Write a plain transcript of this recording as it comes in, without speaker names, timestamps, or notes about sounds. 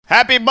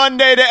Happy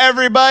Monday to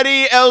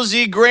everybody.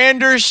 LZ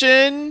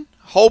Granderson.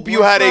 Hope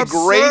you had a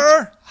great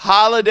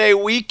holiday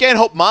weekend.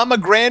 Hope Mama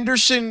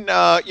Granderson,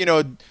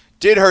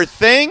 did her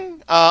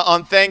thing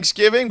on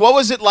Thanksgiving. What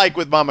was it like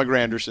with Mama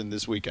Granderson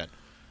this weekend?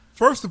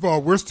 First of all,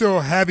 we're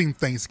still having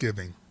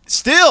Thanksgiving.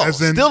 Still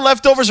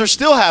leftovers are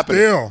still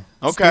happening.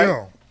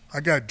 Still. I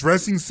got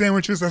dressing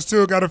sandwiches I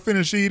still got to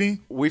finish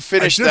eating. We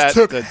finished that. I just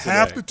took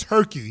half the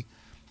turkey,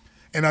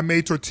 and I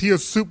made tortilla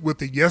soup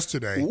with it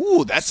yesterday.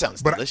 Ooh, that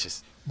sounds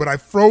delicious. But I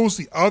froze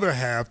the other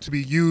half to be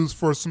used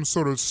for some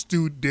sort of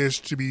stewed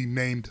dish to be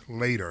named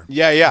later.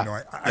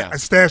 Yeah. I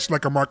stashed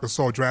like a Marc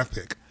Gasol draft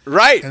pick.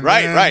 Right.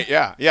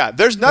 Yeah.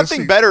 There's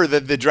nothing better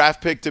than the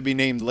draft pick to be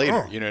named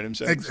later. You know what I'm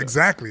saying?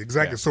 Exactly.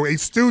 Yeah. So a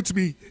stew to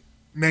be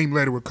named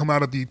later would come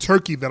out of the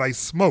turkey that I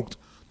smoked.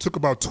 Took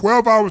about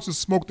 12 hours to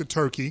smoke the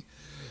turkey.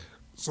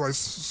 So I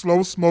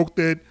slow smoked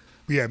it.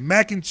 We had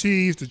mac and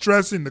cheese, the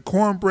dressing, the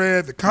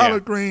cornbread, the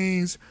collard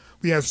greens.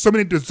 We had so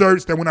many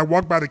desserts that when I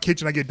walk by the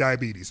kitchen, I get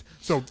diabetes.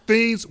 So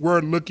things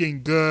were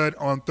looking good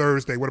on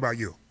Thursday. What about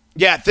you?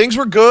 Yeah, things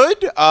were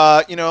good. We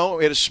had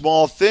a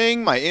small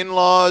thing. My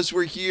in-laws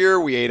were here.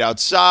 We ate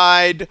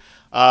outside.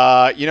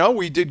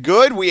 We did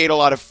good. We ate a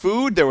lot of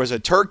food. There was a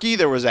turkey.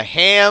 There was a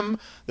ham.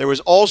 There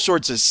was all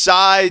sorts of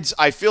sides.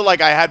 I feel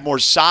like I had more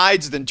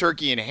sides than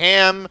turkey and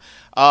ham,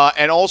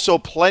 and also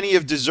plenty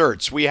of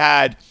desserts. We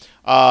had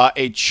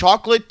a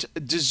chocolate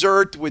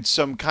dessert with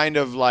some kind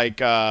of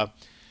like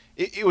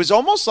it was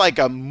almost like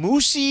a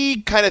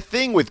moussey kind of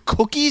thing with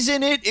cookies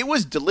in it. It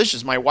was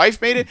delicious. My wife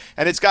made it,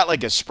 and it's got like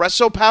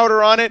espresso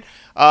powder on it.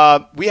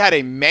 We had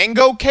a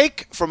mango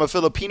cake from a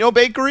Filipino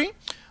bakery.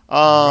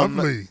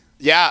 Lovely.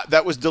 Yeah,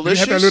 that was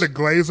delicious. You had that little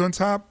glaze on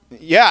top?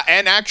 Yeah,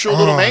 and actual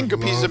little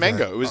pieces of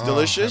mango. It was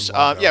delicious.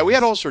 We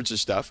had all sorts of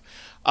stuff.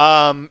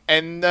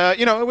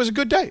 It was a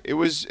good day. It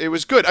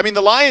was good. I mean,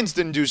 the Lions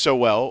didn't do so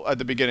well at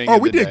the beginning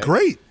of the day. We did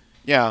great.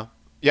 Yeah.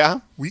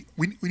 We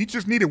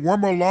just needed one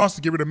more loss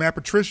to get rid of Matt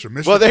Patricia.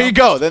 Well, there you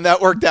go. Then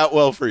that worked out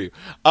well for you.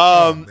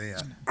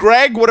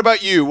 Greg, what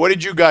about you? What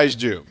did you guys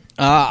do?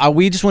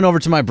 We just went over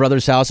to my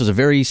brother's house. It was a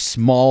very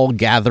small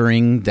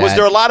gathering. Was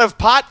there a lot of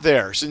pot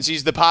there since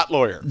he's the pot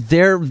lawyer?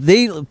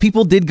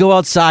 People did go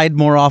outside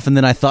more often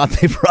than I thought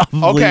they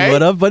probably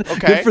would have, but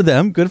good for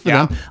them.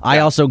 I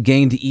also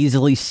gained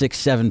easily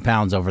 6-7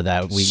 pounds over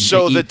that week.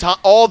 So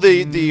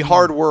the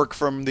hard work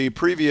from the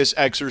previous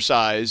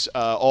exercise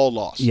all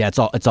lost. Yeah,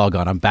 it's all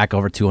gone. I'm back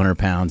over 200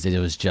 pounds. It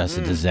was just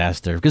a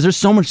disaster because there's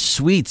so much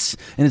sweets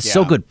and it's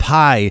so good.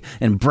 Pie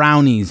and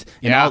brownies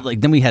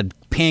and then we had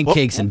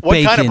pancakes and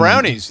bacon. What kind of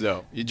brownies,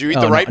 though? Did you eat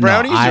the right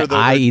brownies?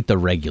 I eat the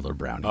regular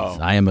brownies.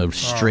 I am a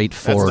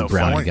straightforward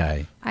brownie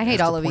guy. I hate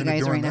all of you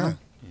guys right now.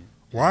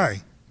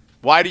 Why?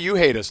 Why do you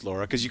hate us,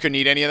 Laura? Because you couldn't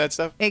eat any of that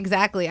stuff?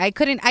 Exactly. I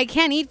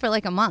can't eat for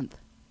like a month.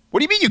 What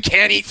do you mean you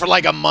can't eat for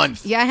like a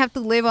month? Yeah, I have to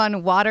live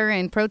on water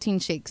and protein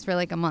shakes for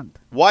like a month.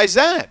 Why is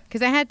that?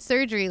 Because I had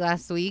surgery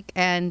last week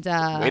and...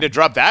 Way to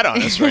drop that on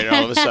us right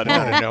all of a sudden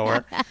out of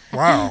nowhere.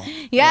 Wow.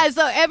 Yeah,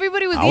 so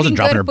everybody was eating good food. I wasn't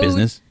dropping her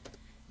business.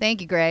 Thank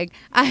you, Greg.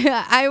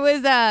 I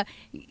was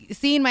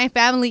seeing my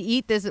family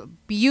eat this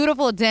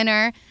beautiful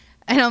dinner,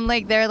 and I'm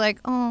like, they're like,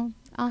 oh,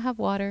 I'll have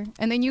water.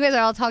 And then you guys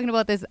are all talking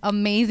about this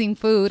amazing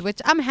food,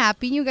 which I'm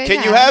happy you guys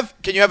Can you have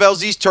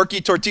LZ's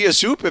turkey tortilla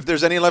soup if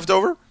there's any left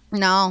over?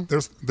 No.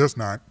 There's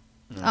not.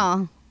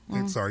 Oh.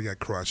 Sorry, you got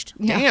crushed.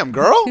 Yeah. Damn,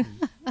 girl.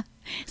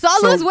 So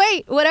I'll lose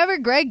weight. Whatever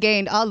Greg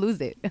gained, I'll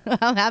lose it.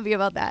 I'm happy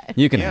about that.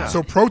 You can have it.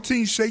 So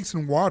protein shakes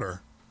and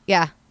water.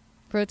 Yeah.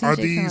 Protein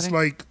shakes and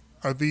water.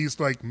 Are these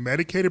like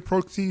medicated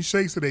protein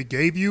shakes that they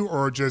gave you,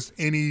 or just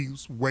any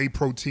whey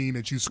protein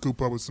that you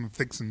scoop up with some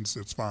fixings?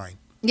 It's fine.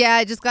 Yeah,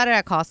 I just got it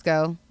at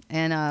Costco,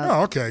 and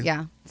okay.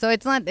 Yeah, so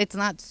it's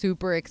not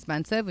super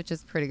expensive, which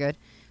is pretty good.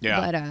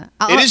 Yeah,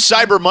 but it is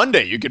Cyber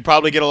Monday. You could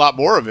probably get a lot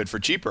more of it for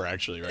cheaper,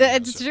 actually. Right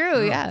it's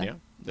true. Yeah. Yeah,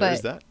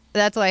 there's that.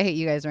 That's why I hate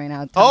you guys right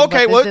now. Oh,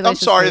 okay. Well, I'm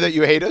sorry that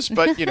you hate us,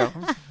 but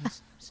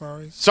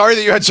Sorry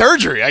that you had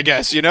surgery, I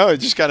guess. It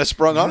just kind of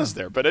sprung on us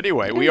there. But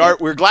anyway,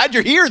 we're glad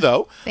you're here,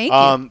 though. Thank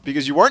you.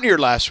 Because you weren't here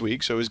last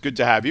week, so it was good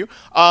to have you.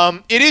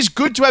 It is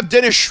good to have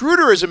Dennis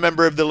Schroder as a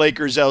member of the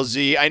Lakers,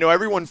 LZ. I know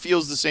everyone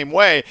feels the same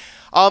way.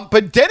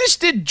 But Dennis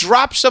did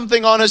drop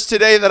something on us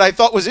today that I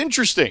thought was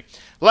interesting.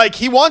 Like,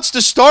 he wants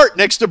to start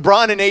next to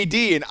Bron and AD.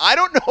 And I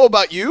don't know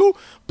about you,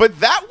 but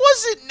that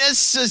wasn't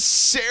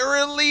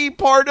necessarily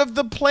part of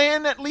the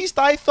plan, at least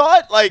I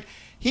thought. Like,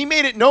 he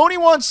made it known he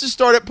wants to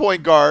start at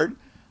point guard.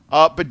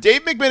 But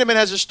Dave McMiniman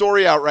has a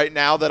story out right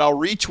now that I'll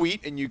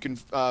retweet, and you can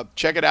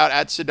check it out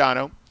at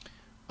Sedano.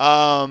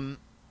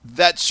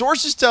 That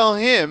sources tell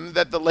him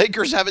that the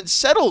Lakers haven't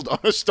settled on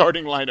a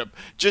starting lineup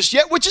just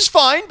yet, which is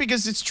fine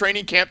because it's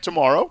training camp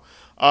tomorrow.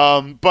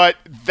 But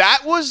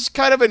that was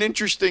kind of an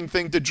interesting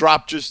thing to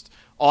drop just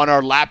on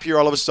our lap here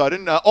all of a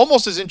sudden.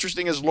 Almost as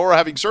interesting as Laura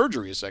having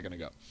surgery a second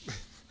ago.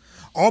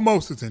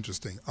 Almost as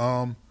interesting.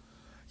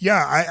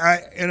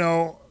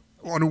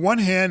 On the one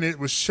hand, it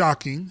was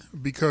shocking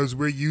because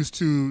we're used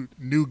to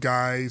new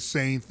guys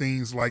saying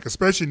things like,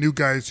 especially new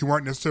guys who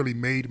aren't necessarily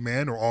made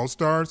men or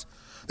all-stars.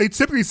 They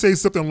typically say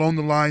something along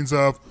the lines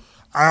of,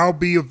 I'll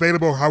be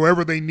available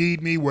however they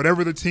need me,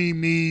 whatever the team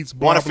needs,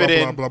 blah, Wanna blah, fit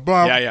blah, in. blah,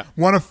 blah, blah. Yeah.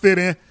 Want to fit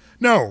in.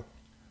 No.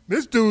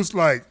 This dude's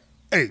like,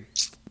 hey,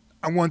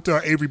 I want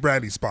Avery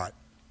Bradley's spot.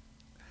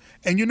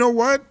 And you know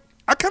what?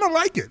 I kind of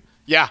like it.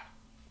 Yeah.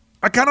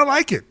 I kind of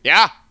like it.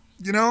 Yeah.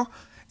 You know,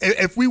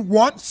 if we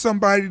want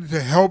somebody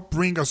to help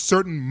bring a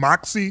certain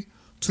moxie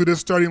to this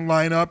starting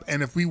lineup,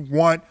 and if we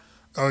want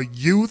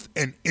youth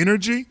and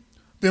energy,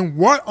 then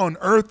what on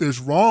earth is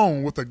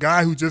wrong with a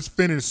guy who just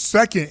finished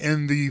second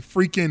in the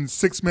freaking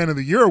Sixth Man of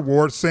the Year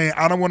award saying,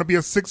 I don't want to be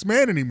a sixth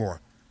man anymore?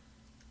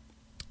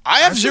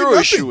 I have zero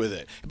issue with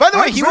it. By the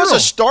way, he was a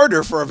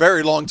starter for a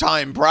very long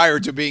time prior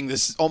to being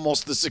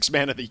almost the Sixth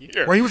Man of the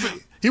Year. Well,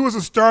 he was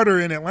a starter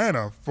in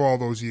Atlanta for all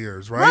those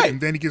years, right? And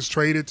then he gets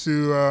traded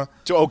to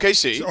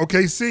OKC.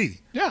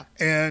 OKC. Yeah.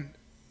 And,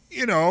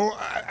 you know,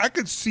 I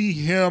could see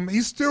him.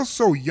 He's still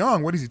so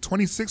young. What is he,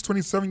 26,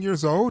 27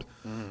 years old?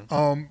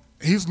 Mm-hmm.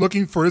 He's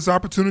looking for his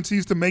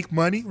opportunities to make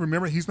money.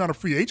 Remember, he's not a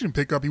free agent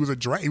pickup. He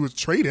was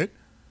traded.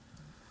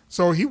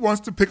 So he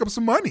wants to pick up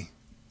some money.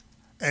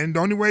 And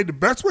the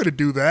best way to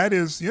do that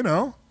is, you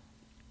know,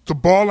 to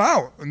ball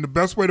out. And the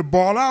best way to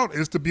ball out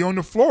is to be on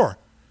the floor.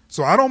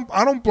 So I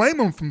don't blame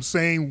him from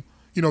saying,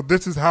 you know,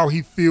 this is how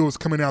he feels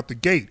coming out the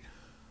gate.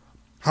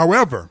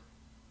 However,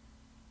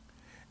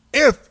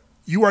 if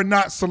you are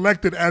not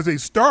selected as a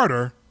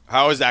starter,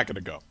 how is that going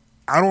to go?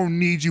 I don't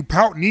need you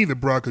pouting either,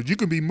 bro, because you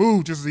can be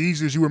moved just as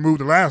easy as you were moved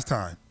the last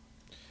time.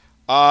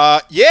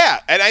 Yeah,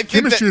 and I think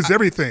chemistry is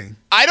everything.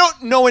 I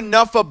don't know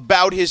enough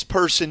about his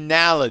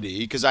personality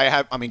because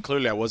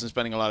clearly I wasn't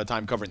spending a lot of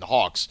time covering the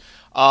Hawks.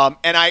 And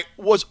I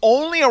was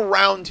only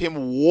around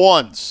him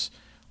once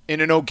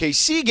in an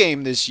OKC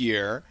game this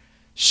year.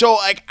 So,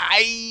 like,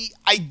 I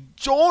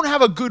don't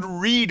have a good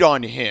read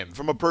on him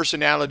from a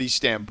personality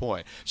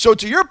standpoint. So,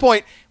 to your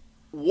point,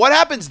 what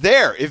happens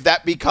there if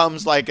that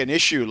becomes, like, an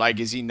issue? Like,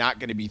 is he not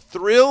going to be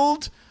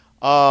thrilled?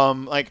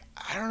 I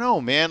don't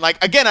know, man.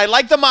 Like, again, I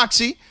like the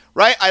moxie,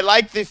 right? I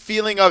like the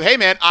feeling of, hey,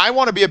 man, I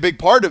want to be a big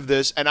part of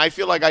this, and I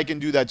feel like I can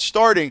do that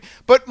starting.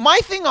 But my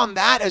thing on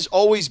that has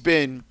always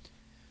been,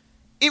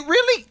 it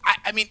really,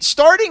 I mean,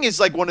 starting is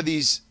like one of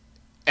these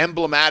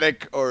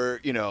emblematic or,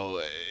 you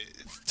know,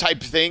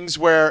 type things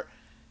where,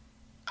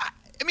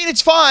 I mean,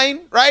 it's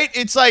fine, right?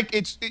 It's like,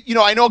 you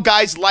know, I know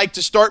guys like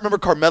to start. Remember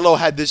Carmelo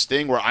had this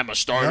thing where I'm a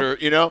starter,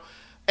 you know?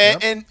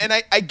 And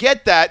I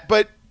get that,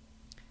 but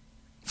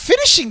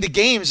finishing the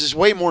games is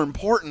way more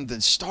important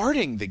than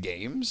starting the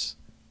games.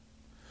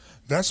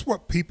 That's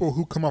what people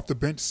who come off the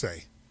bench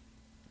say.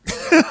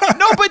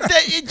 No, but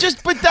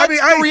that's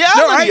the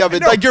reality of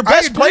it. Like, your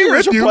best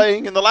players are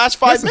playing in the last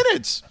 5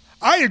 minutes.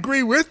 I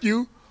agree with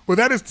you, but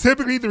that is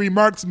typically the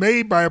remarks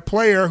made by a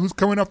player who's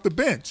coming off the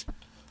bench.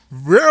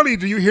 Rarely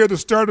do you hear the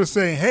starter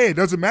saying, hey, it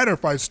doesn't matter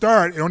if I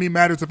start. It only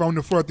matters if I'm on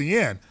the floor at the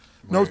end.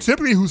 Right. No,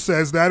 typically who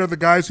says that are the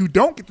guys who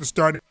don't get to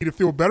start and need to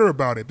feel better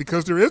about it,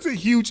 because there is a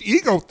huge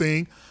ego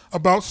thing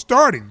about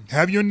starting.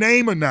 Have your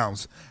name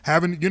announced.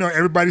 Having, you know,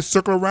 everybody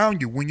circle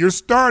around you. When you're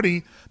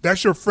starting,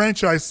 that's your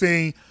franchise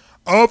saying,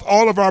 of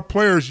all of our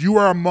players, you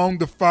are among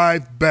the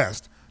 5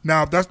 best.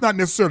 Now, that's not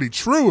necessarily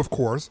true, of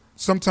course.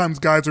 Sometimes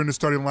guys are in the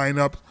starting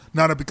lineup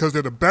not because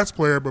they're the best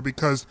player, but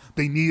because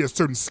they need a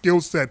certain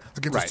skill set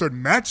against a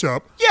certain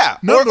matchup. Yeah,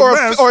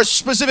 or a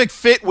specific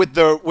fit with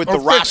the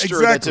roster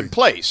that's in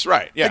place.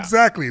 Right, yeah.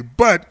 Exactly.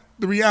 But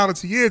the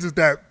reality is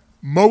that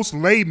most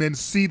laymen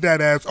see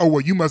that as, oh,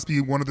 well, you must be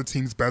one of the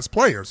team's best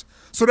players.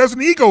 So there's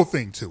an ego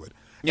thing to it.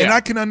 Yeah. And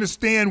I can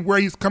understand where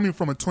he's coming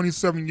from. A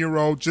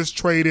 27-year-old just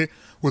traded,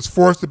 was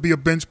forced to be a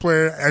bench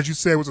player. As you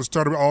said, was a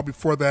starter all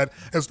before that.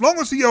 As long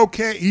as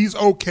he's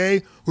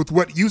okay with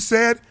what you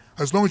said,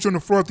 as long as you're on the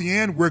floor at the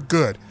end, we're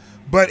good.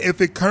 But if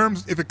it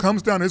comes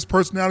down to his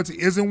personality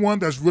isn't one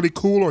that's really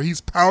cool, or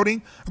he's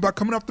pouting about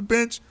coming off the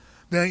bench,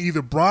 then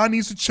either Bron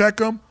needs to check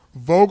him,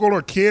 Vogel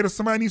or Kidd or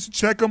somebody needs to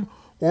check him,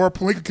 or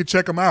Pelinka could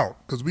check him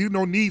out, because we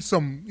don't need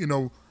some,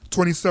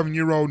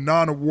 27-year-old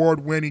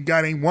non-award winning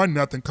guy that ain't won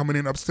nothing coming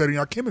in upsetting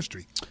our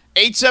chemistry.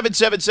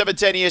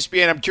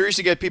 877-710-ESPN. I'm curious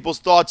to get people's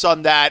thoughts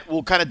on that.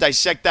 We'll kind of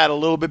dissect that a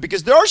little bit,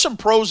 because there are some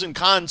pros and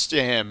cons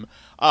to him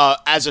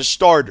as a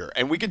starter,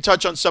 and we can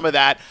touch on some of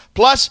that.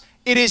 Plus,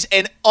 it is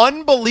an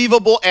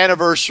unbelievable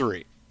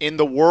anniversary in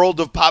the world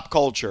of pop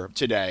culture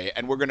today,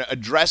 and we're going to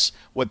address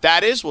what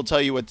that is. We'll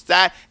tell you what's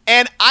that.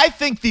 And I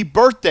think the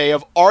birthday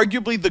of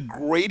arguably the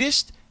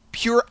greatest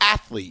pure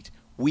athlete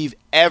we've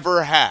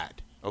ever had.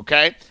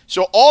 Okay?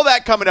 So all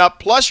that coming up,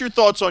 plus your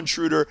thoughts on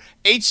Schroder,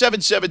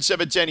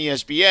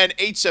 877-710-ESPN,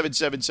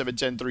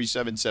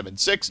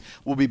 877-710-3776.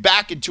 We'll be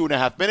back in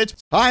 2.5 minutes.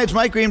 Hi, it's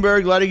Mike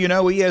Greenberg letting you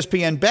know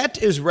ESPN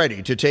Bet is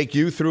ready to take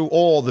you through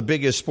all the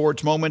biggest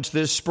sports moments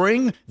this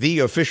spring. The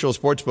official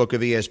sportsbook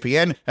of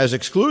ESPN has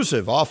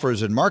exclusive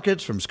offers and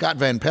markets from Scott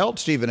Van Pelt,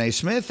 Stephen A.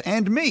 Smith,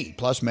 and me,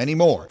 plus many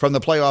more. From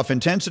the playoff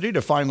intensity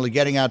to finally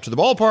getting out to the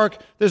ballpark,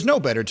 there's no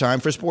better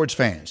time for sports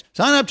fans.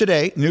 Sign up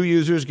today. New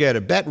users get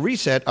a bet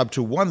reset up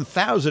to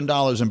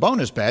 $1,000 in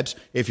bonus bets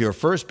if your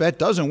first bet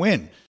doesn't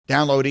win.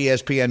 Download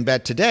ESPN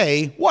Bet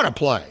today. What a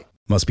play.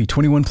 Must be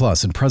 21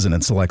 plus and present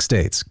in select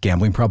states.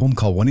 Gambling problem?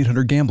 Call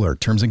 1-800-GAMBLER.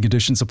 Terms and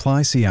conditions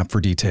apply. See app for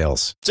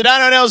details.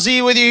 Sedano and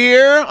LZ with you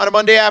here on a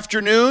Monday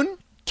afternoon.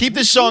 Keep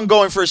this song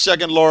going for a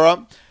second,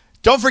 Laura.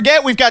 Don't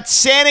forget, we've got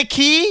Santa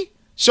Key.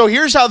 So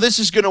here's how this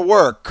is going to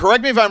work.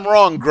 Correct me if I'm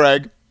wrong,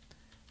 Greg.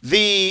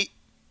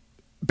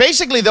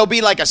 Basically, there'll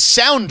be like a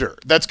sounder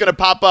that's going to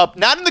pop up,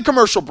 not in the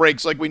commercial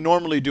breaks like we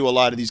normally do a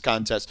lot of these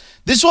contests.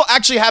 This will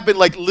actually happen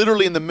like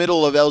literally in the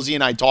middle of LZ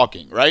and I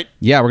talking, right?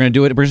 Yeah, we're going to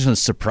do it. We're just going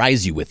to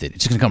surprise you with it.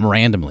 It's just going to come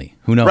randomly.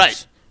 Who knows?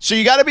 Right. So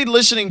you got to be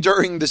listening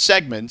during the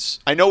segments.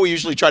 I know we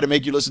usually try to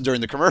make you listen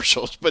during the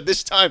commercials, but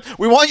this time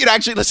we want you to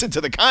actually listen to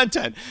the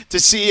content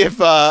to see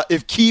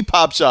if Key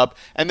pops up,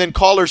 and then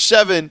caller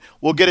 7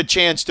 will get a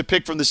chance to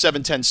pick from the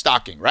 710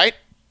 stocking, right?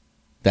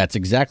 That's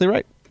exactly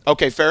right.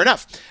 Okay, fair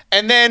enough.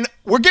 And then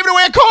we're giving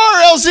away a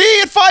car, LZ,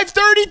 at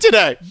 5:30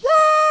 today.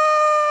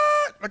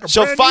 What? Like a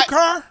brand new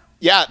car?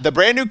 Yeah, the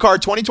brand new car,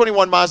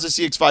 2021 Mazda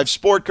CX-5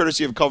 Sport,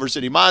 courtesy of Culver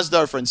City Mazda,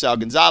 our friend Sal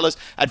Gonzalez.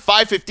 At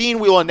 5:15,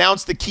 we will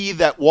announce the key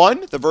that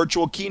won, the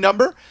virtual key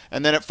number,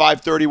 and then at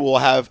 5:30, we'll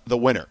have the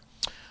winner.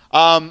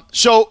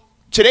 So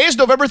today is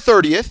November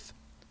 30th,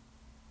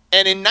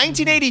 and in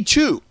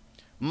 1982,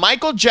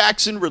 Michael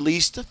Jackson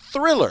released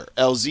Thriller,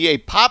 LZ, a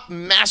pop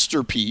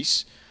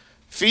masterpiece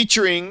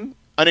featuring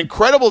an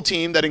incredible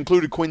team that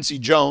included Quincy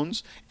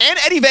Jones, and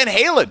Eddie Van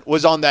Halen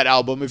was on that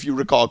album, if you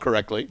recall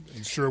correctly.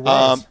 It sure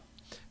was.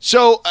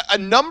 So a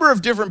number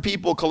of different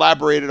people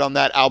collaborated on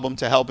that album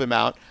to help him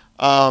out.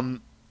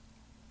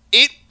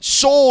 It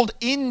sold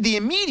in the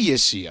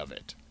immediacy of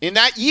it. In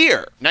that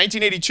year,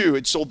 1982,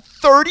 it sold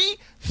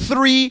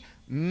 33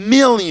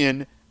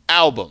 million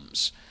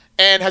albums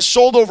and has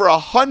sold over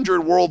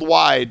 100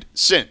 worldwide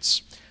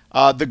since.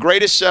 The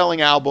greatest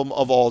selling album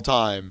of all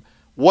time.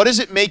 What does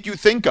it make you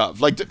think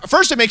of?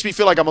 First, it makes me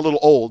feel like I'm a little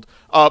old.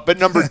 But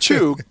number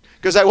two,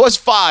 because I was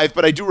 5,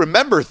 but I do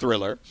remember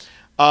Thriller,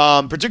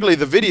 particularly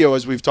the video,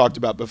 as we've talked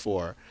about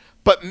before.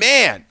 But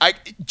man,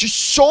 just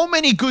so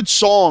many good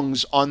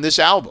songs on this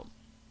album.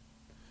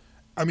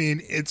 I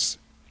mean, it's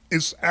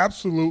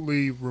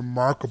absolutely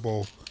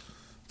remarkable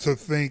to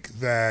think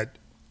that,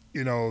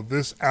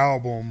 this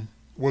album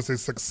was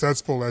as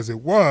successful as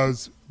it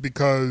was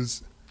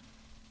because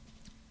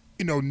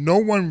no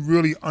one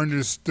really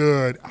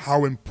understood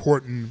how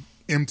important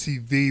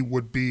MTV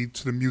would be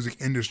to the music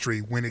industry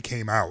when it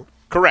came out.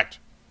 Correct.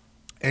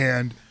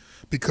 And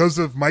because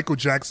of Michael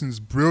Jackson's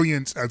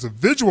brilliance as a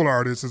visual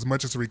artist as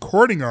much as a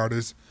recording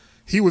artist,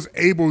 he was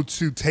able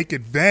to take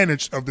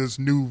advantage of this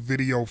new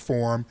video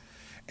form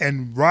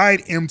and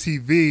ride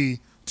MTV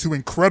to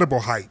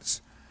incredible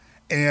heights.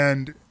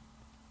 And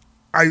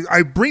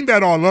I bring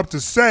that all up to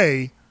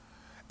say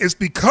it's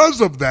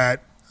because of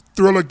that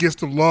Thriller gets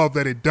the love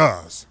that it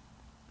does.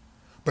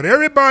 But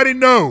everybody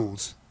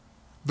knows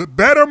the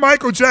better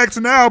Michael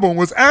Jackson album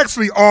was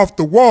actually Off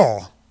the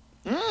Wall.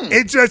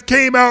 It just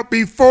came out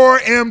before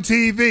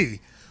MTV.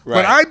 Right.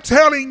 But I'm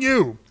telling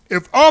you,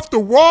 if Off the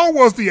Wall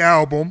was the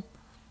album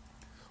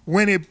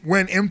when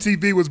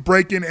MTV was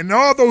breaking and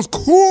all those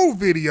cool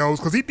videos,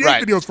 because he did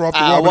videos for Off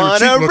the Wall. I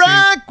wanna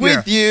rock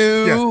with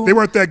you. Yeah, they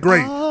weren't that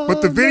great.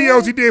 But the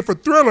videos he did for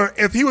Thriller,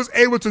 if he was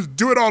able to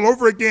do it all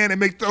over again and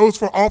make those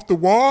for Off the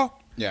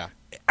Wall,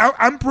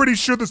 I'm pretty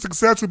sure the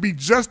success would be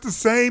just the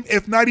same,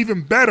 if not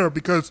even better,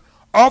 because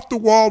Off the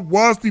Wall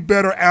was the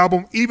better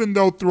album, even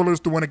though Thriller's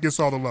the one that gets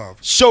all the love.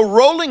 So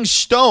Rolling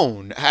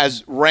Stone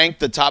has ranked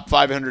the top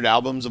 500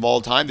 albums of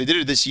all time. They did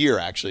it this year,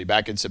 actually,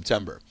 back in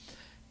September.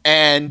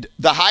 And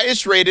the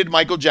highest rated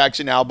Michael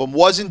Jackson album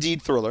was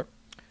indeed Thriller.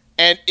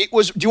 And it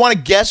was, do you want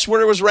to guess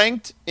where it was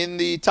ranked in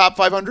the top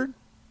 500?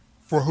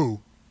 For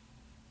who?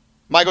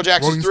 Michael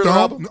Jackson's Rolling Thriller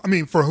Stone? album? I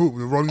mean, for who?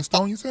 The Rolling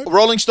Stone, you said?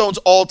 Rolling Stone's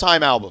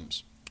all-time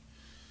albums.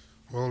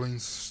 Rolling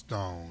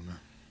Stone.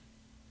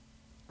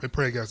 They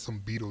probably got some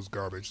Beatles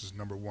garbage as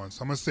number 1.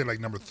 So I'm going to say like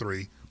number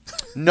 3.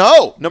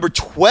 No, number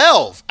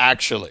 12,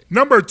 actually.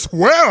 Number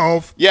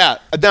 12? Yeah.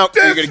 Now,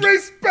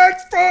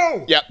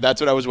 disrespectful! Yeah, that's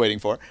what I was waiting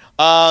for.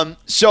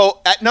 So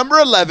at number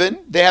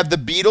 11, they have the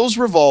Beatles'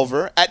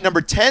 Revolver. At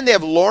number 10, they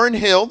have Lauryn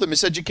Hill, The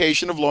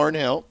Miseducation of Lauryn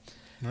Hill.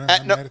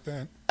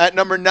 At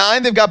number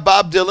 9, they've got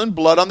Bob Dylan,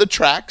 Blood on the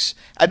Tracks.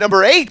 At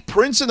number 8,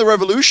 Prince and the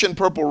Revolution,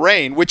 Purple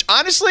Rain, which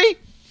honestly,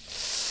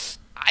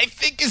 I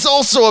think is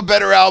also a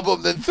better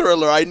album than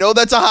Thriller. I know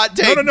that's a hot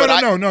take. No.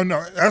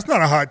 That's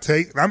not a hot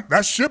take.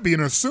 That should be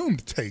an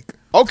assumed take.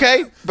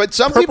 Okay, but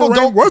some Purple people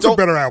Rain was a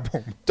better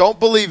album. Don't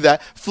believe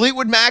that.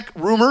 Fleetwood Mac,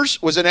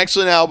 Rumors was an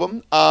excellent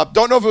album.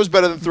 Don't know if it was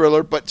better than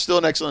Thriller, but still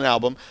an excellent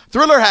album.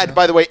 Thriller had,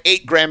 by the way,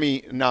 8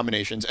 Grammy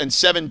nominations and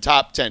 7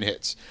 top 10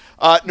 hits.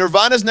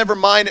 Nirvana's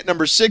Nevermind at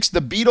number 6.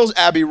 The Beatles'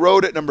 Abbey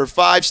Road at number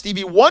 5.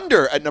 Stevie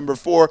Wonder at number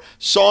 4.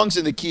 Songs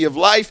in the Key of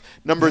Life.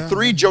 Number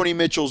 3, Joni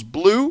Mitchell's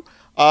Blue.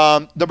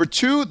 Number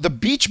 2, The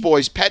Beach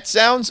Boys' Pet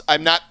Sounds.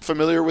 I'm not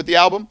familiar with the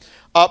album.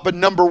 But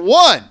number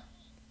 1,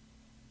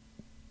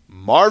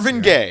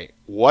 Marvin Gaye,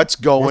 What's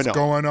Going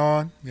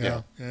On?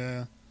 Yeah.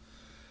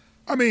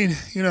 I mean,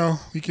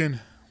 we can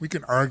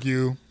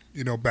argue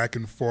back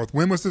and forth.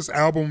 When was this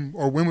album,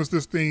 or when was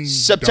this thing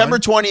September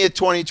done? 20th,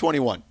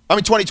 2021.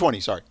 2020,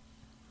 sorry.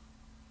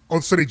 Oh,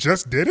 so they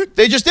just did it?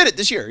 They just did it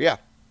this year, yeah.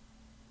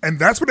 And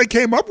that's what they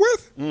came up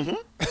with? Mm-hmm.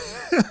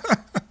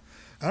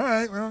 All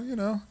right,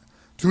 well,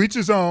 to each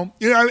his own.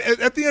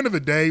 At the end of the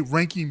day,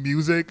 ranking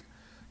music,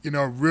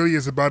 really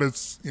is about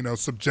as,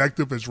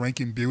 subjective as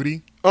ranking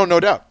beauty. Oh, no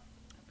doubt.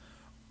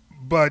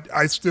 But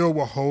I still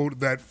will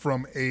hold that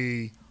from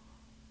a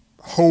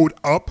hold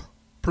up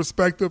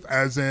perspective,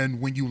 as in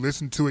when you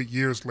listen to it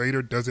years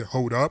later, does it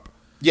hold up?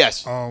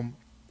 Yes.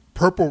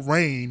 Purple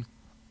Rain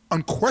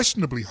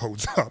unquestionably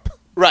holds up.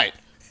 Right.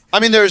 I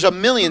mean, there's a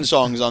million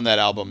songs on that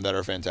album that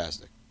are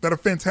fantastic.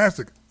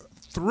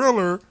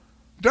 Thriller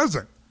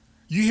doesn't.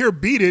 You hear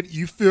Beat It,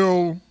 you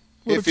feel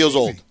it feels cheesy.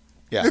 old.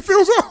 Yeah. It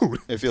feels old.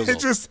 It feels old.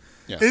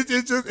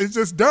 It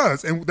just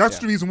does. And that's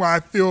the reason why I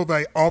feel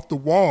like Off the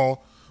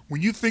Wall,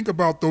 when you think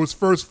about those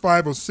first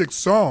 5 or 6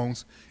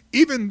 songs,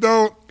 even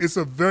though it's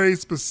a very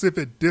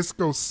specific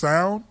disco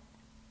sound,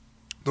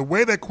 the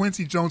way that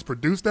Quincy Jones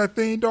produced that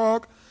thing,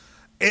 dog,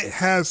 it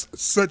has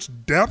such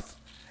depth,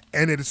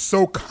 and it is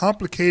so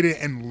complicated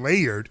and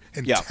layered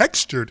and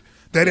textured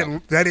that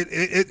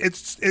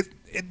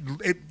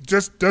it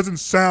just doesn't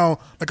sound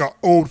like an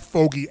old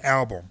fogey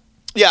album.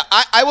 Yeah,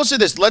 I will say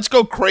this. Let's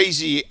Go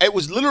Crazy. It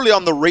was literally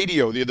on the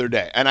radio the other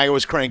day, and I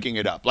was cranking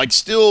it up. Like,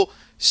 still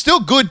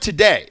good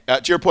today,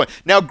 to your point.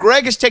 Now,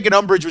 Greg has taken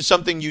umbrage with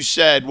something you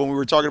said when we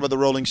were talking about the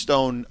Rolling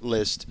Stone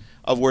list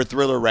of where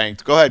Thriller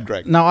ranked. Go ahead,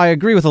 Greg. Now, I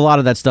agree with a lot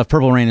of that stuff.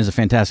 Purple Rain is a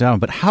fantastic album,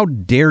 but how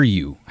dare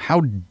you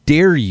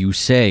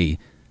say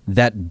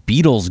that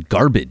Beatles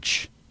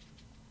garbage?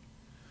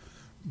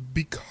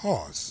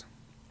 Because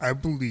I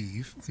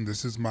believe, and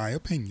this is my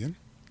opinion,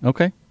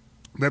 okay,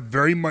 that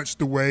very much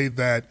the way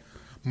that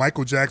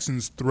Michael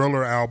Jackson's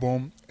Thriller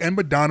album and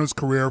Madonna's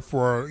career,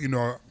 for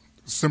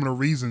similar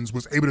reasons,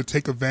 was able to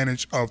take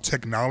advantage of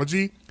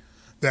technology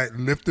that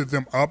lifted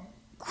them up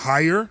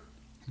higher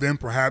than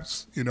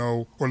perhaps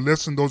or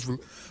lifted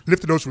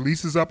those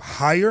releases up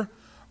higher.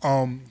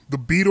 The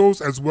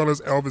Beatles, as well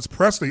as Elvis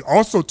Presley,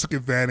 also took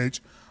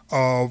advantage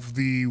of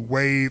the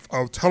wave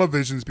of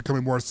televisions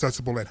becoming more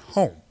accessible at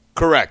home.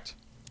 Correct.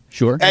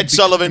 Sure. Ed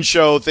Sullivan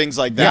Show, things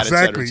like that,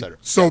 exactly. et cetera, et cetera.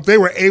 So they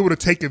were able to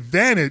take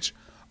advantage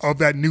of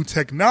that new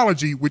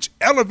technology, which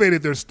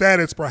elevated their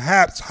status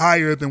perhaps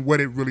higher than what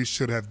it really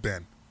should have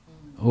been.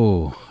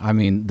 Oh, I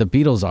mean, the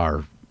Beatles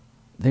are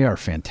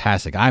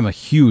fantastic. I'm a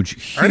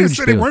huge I didn't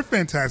say they weren't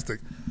fantastic.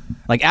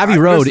 Like Abbey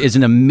Road is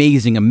an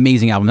amazing,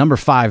 amazing album. Number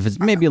 5 is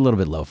maybe a little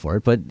bit low for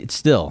it, but it's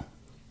still,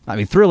 I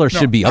mean, Thriller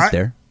should be up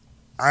there.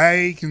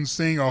 I can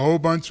sing a whole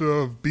bunch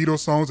of Beatles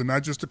songs and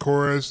not just the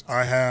chorus.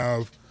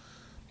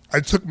 I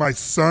took my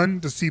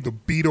son to see the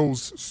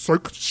Beatles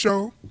Cirque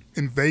show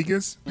in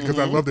Vegas because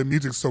I love their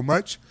music so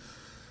much.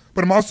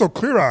 But I'm also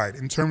clear-eyed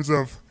in terms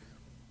of,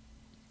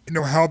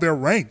 how they're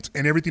ranked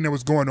and everything that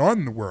was going on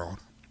in the world.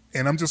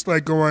 And I'm just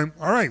like going,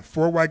 all right,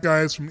 4 white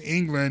guys from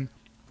England,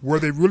 were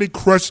they really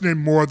crushing it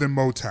more than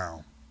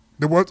Motown?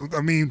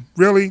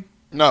 Really?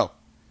 No.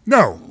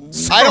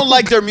 So, I don't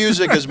like their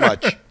music as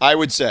much, I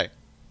would say.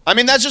 I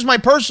mean, that's just my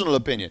personal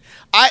opinion.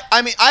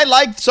 I mean, I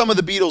liked some of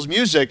the Beatles'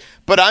 music,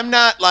 but I'm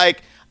not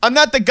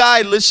the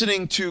guy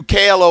listening to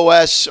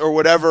KLOS or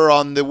whatever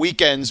on the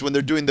weekends when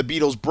they're doing the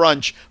Beatles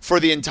brunch for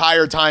the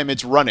entire time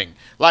it's running.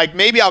 Like,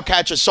 maybe I'll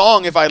catch a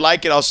song. If I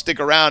like it, I'll stick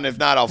around. If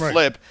not, I'll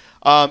flip.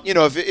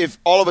 If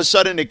all of a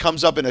sudden it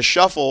comes up in a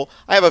shuffle,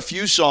 I have a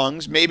few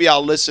songs. Maybe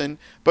I'll listen,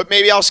 but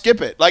maybe I'll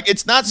skip it. Like,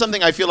 it's not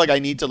something I feel like I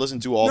need to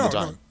listen to all the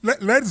time. No.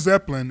 Led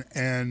Zeppelin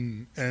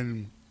and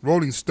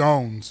Rolling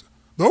Stones,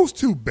 those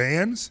two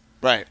bands,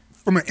 right,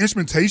 from an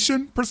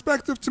instrumentation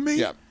perspective, to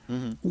me,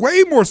 Mm-hmm.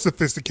 way more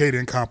sophisticated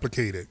and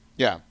complicated.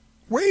 Yeah.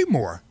 Way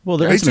more. Well,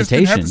 their they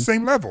instrumentation, just didn't have the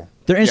same level.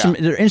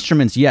 Their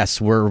instruments,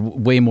 yes, were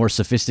way more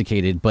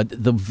sophisticated, but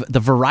the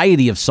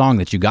variety of song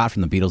that you got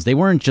from the Beatles, they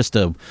weren't just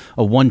a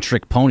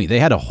one-trick pony. They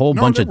had a whole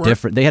bunch of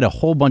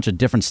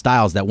different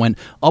styles that went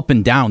up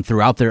and down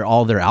throughout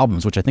all their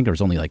albums, which I think there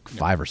was only like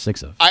 5 or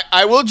 6 of.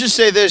 I will just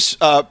say this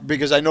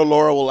because I know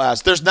Laura will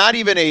ask. There's not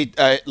even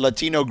a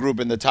Latino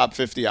group in the top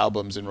 50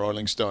 albums in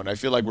Rolling Stone. I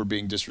feel like we're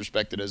being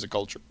disrespected as a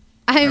culture.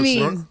 I'm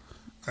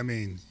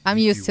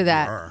used to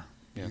that.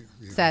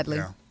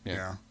 Sadly.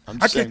 Yeah.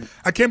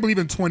 I can't believe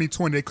in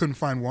 2020 they couldn't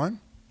find one.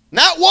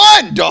 Not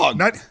one, dog.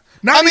 Not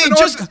even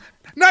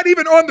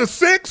on the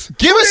 6.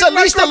 Give us at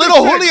least a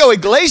little Julio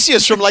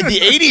Iglesias from like the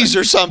 80s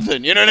or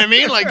something. You know what I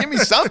mean? Like, give me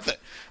something.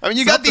 I mean,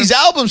 you got these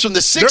albums from the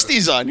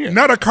 60s on here.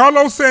 Not a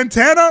Carlos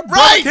Santana?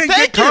 Right, thank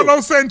you.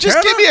 Carlos Santana?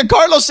 Just give me a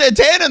Carlos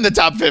Santana in the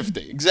top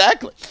 50.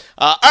 Exactly.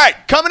 All right,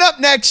 coming up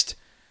next,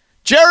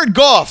 Jared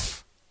Goff.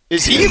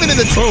 Is he even in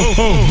the...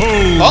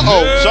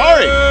 Uh-oh,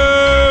 sorry.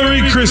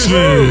 Merry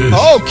Christmas.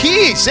 Oh,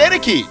 Key, Santa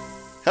Key.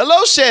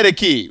 Hello, Santa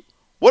Key.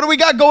 What do we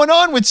got going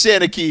on with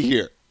Santa Key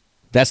here?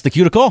 That's the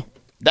cue to call.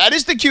 That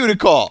is the cue to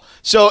call.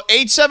 So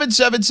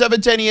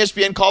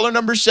 877-710-ESPN, caller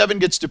number 7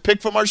 gets to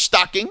pick from our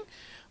stocking.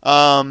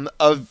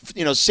 of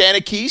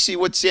Santa Key, see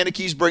what Santa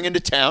Key's bringing to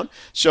town.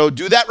 So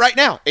do that right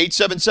now,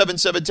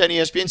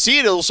 877-710-ESPN. See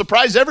it, it'll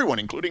surprise everyone,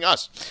 including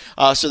us.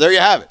 So there you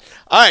have it.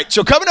 All right,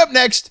 so coming up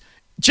next,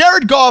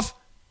 Jared Goff,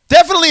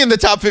 definitely in the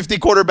top 50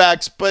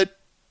 quarterbacks, but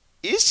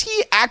is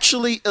he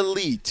actually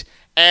elite?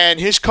 And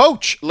his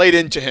coach laid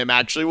into him,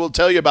 actually. We'll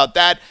tell you about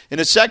that in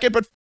a second.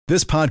 But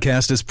This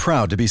podcast is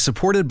proud to be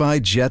supported by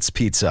Jets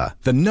Pizza,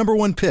 the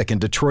 #1 pick in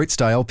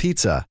Detroit-style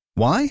pizza.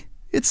 Why?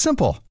 It's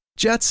simple.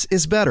 Jets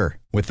is better.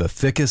 With the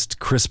thickest,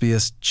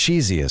 crispiest,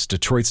 cheesiest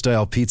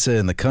Detroit-style pizza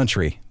in the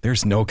country,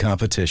 there's no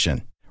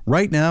competition.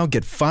 Right now,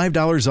 get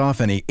 $5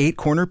 off any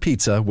 8-corner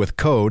pizza with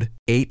code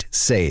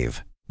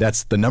 8SAVE.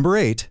 That's the number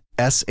 8,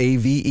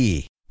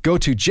 SAVE. Go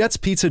to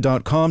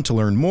jetspizza.com to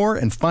learn more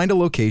and find a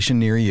location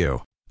near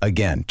you.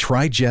 Again,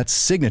 try Jet's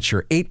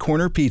signature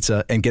 8-corner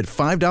pizza and get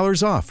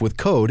 $5 off with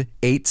code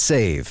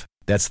 8SAVE.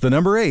 That's the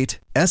number 8,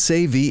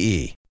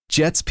 SAVE.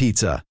 Jet's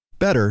Pizza.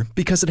 Better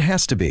because it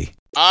has to be.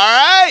 all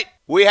right,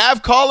 we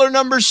have caller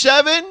number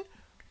 7,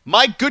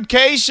 Mike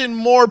Goodcase in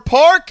Moore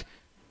Park.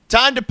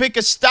 Time to pick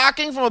a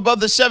stocking from above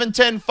the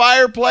 710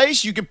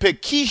 fireplace. You can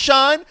pick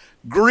Keyshawn,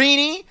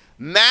 Greeny,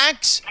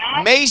 Max,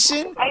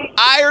 Mason,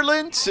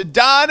 Ireland,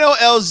 Sedano,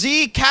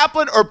 LZ,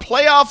 Kaplan, or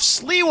playoff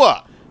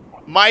Sliwa.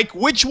 Mike,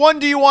 which one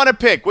do you want to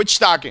pick? Which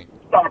stocking?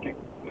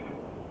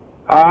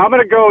 I'm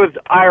going to go with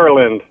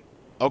Ireland.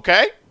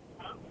 Okay.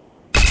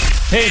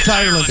 Hey, it's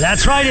Ireland.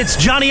 That's right, it's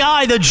Johnny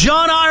I, the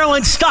John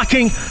Ireland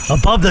stocking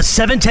above the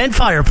 710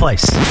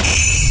 fireplace.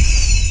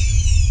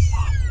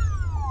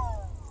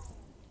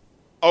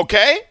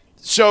 Okay,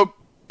 so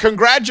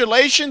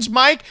congratulations,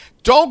 Mike.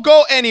 Don't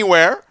go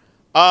anywhere,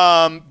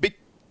 because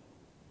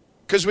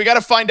we got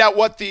to find out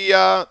what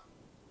the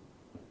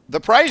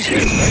prize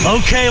is.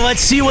 Okay, let's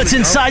see what's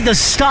inside the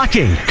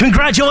stocking.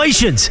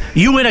 Congratulations,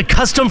 you win a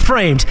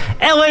custom-framed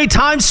LA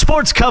Times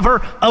sports cover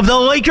of the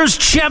Lakers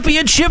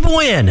championship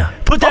win.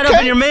 Put that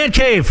up in your man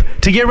cave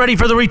to get ready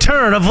for the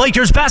return of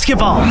Lakers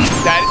basketball.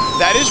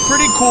 That is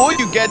pretty cool.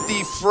 You get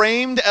the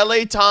framed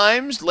LA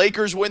Times,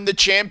 Lakers win the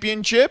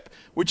championship,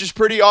 which is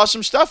pretty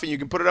awesome stuff, and you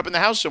can put it up in the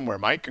house somewhere,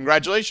 Mike.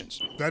 Congratulations.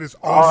 That is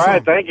awesome. All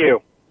right, thank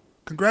you.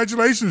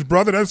 Congratulations,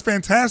 brother. That's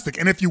fantastic.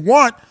 And if you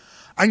want,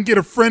 I can get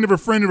a friend of a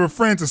friend of a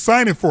friend to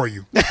sign it for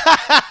you.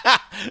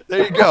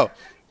 There you go.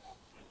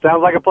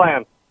 Sounds like a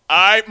plan.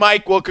 All right,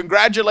 Mike. Well,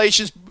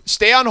 congratulations.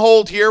 Stay on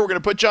hold here. We're going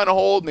to put you on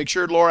hold. Make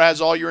sure Laura has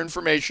all your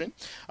information.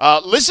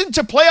 Listen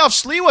to Playoff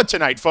Sliwa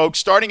tonight, folks,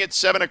 starting at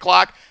 7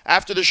 o'clock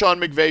after the Sean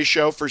McVay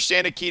show for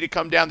Santa Key to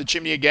come down the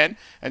chimney again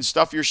and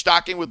stuff your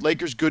stocking with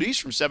Lakers goodies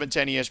from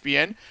 710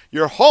 ESPN,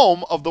 your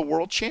home of the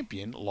world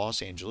champion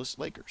Los Angeles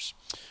Lakers.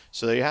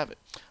 So there you have it.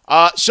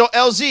 So,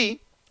 LZ.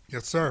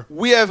 Yes, sir.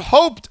 We have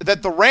hoped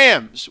that the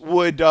Rams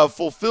would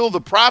fulfill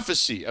the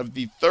prophecy of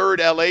the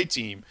third LA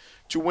team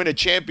to win a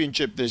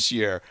championship this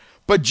year.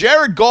 But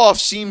Jared Goff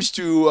seems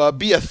to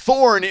be a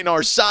thorn in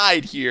our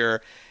side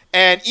here.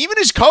 And even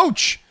his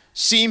coach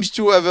seems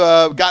to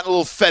have gotten a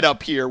little fed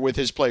up here with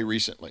his play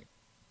recently.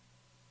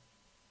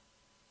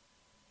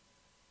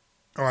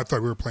 Oh, I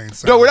thought we were playing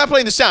sound. No, we're not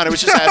playing the sound. It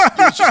was just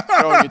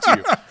throwing it to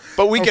you.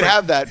 But we could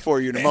have that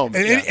for you in a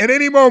moment. At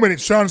any moment,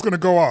 Sean's going to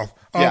go off.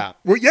 Yeah.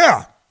 Well,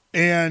 yeah.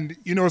 And,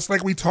 it's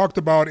like we talked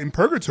about in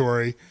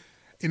Purgatory.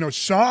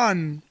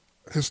 Sean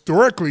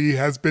historically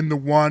has been the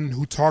one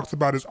who talks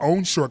about his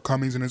own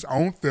shortcomings and his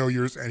own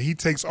failures, and he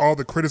takes all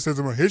the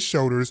criticism on his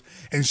shoulders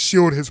and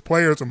shield his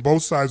players on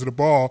both sides of the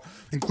ball,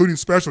 including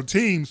special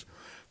teams,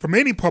 from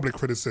any public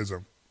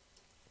criticism.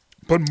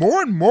 But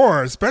more and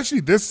more, especially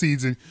this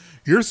season,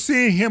 you're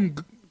seeing him,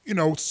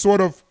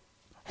 sort of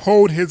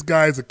hold his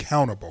guys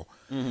accountable.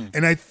 Mm-hmm.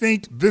 And I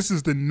think this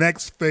is the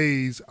next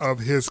phase of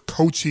his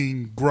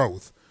coaching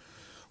growth,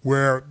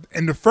 where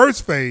in the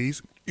first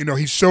phase,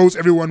 he shows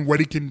everyone what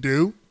he can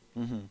do,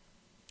 mm-hmm.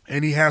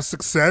 and he has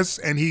success,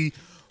 and he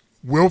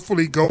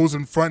willfully goes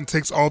in front and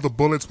takes all the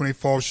bullets when they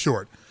fall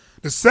short.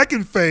 The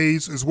second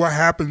phase is what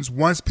happens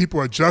once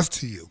people adjust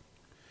to you.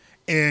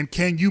 And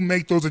can you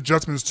make those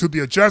adjustments to the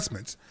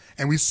adjustments?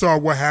 And we saw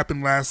what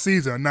happened last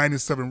season, a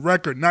 9-7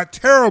 record. Not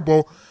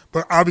terrible,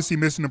 but obviously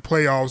missing the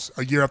playoffs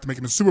a year after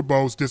making the Super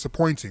Bowl is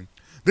disappointing.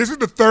 This is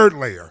the third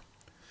layer.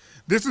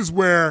 This is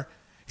where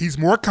he's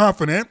more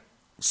confident,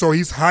 so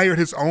he's hired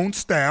his own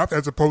staff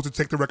as opposed to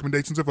take the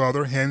recommendations of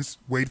others, hence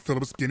Wade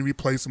Phillips getting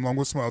replaced along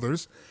with some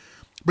others.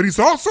 But he's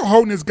also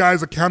holding his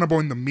guys accountable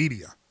in the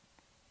media.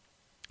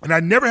 And I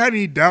never had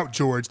any doubt,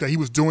 George, that he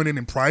was doing it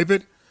in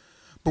private.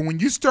 But when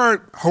you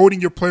start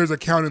holding your players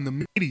accountable in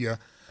the media,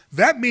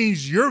 that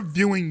means you're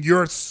viewing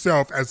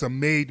yourself as a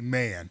made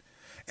man,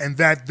 and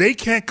that they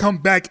can't come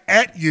back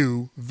at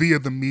you via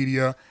the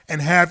media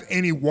and have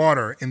any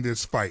water in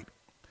this fight.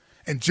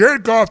 And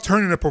Jared Goff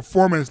turned in a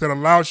performance that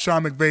allowed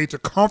Sean McVay to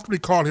comfortably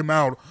call him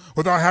out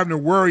without having to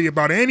worry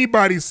about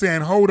anybody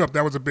saying, hold up,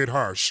 that was a bit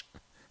harsh.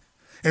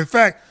 In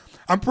fact,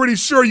 I'm pretty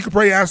sure you could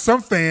probably ask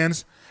some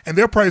fans, and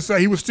they'll probably say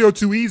he was still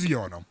too easy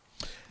on them.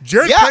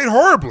 Jared played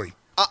horribly.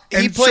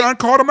 Sean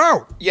called him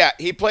out. Yeah,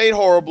 he played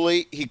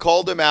horribly. He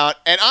called him out.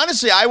 And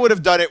honestly, I would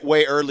have done it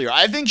way earlier.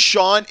 I think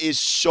Sean is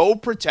so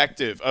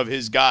protective of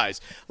his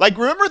guys. Like,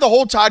 remember the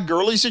whole Todd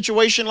Gurley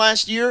situation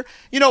last year?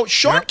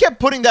 Sean kept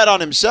putting that on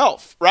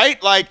himself,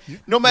 right? Like,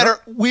 no matter,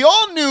 we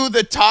all knew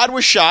that Todd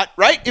was shot,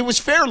 right? It was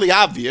fairly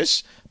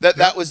obvious that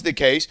that was the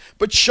case.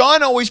 But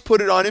Sean always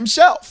put it on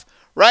himself,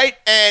 right?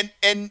 And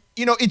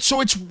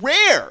it's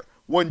rare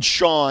when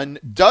Sean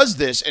does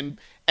this and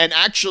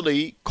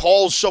actually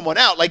calls someone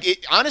out. Like,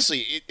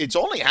 it's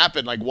only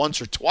happened like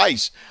once or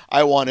twice,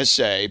 I want to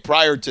say,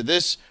 prior to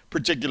this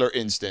particular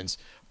instance.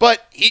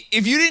 But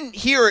if you didn't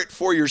hear it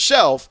for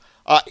yourself,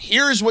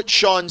 here's what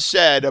Sean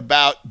said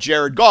about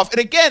Jared Goff. And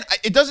again,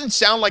 it doesn't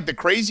sound like the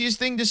craziest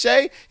thing to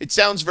say. It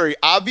sounds very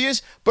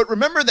obvious. But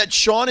remember that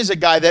Sean is a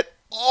guy that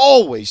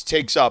always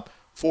takes up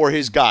for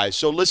his guys.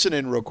 So listen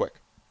in real quick.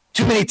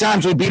 Too many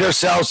times we beat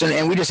ourselves,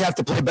 and we just have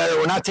to play better.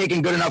 We're not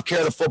taking good enough care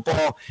of the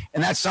football,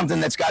 and that's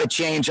something that's got to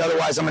change.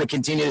 Otherwise, I'm going to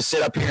continue to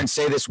sit up here and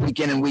say this week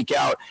in and week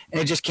out,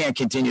 and it just can't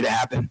continue to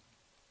happen.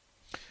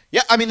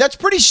 Yeah, I mean, that's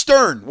pretty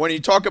stern when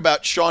you talk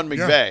about Sean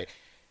McVay. Yeah.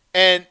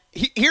 And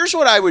here's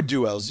what I would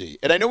do, LZ,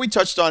 and I know we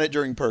touched on it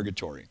during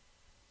Purgatory.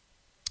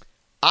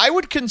 I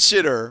would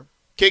consider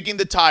kicking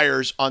the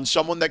tires on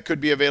someone that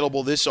could be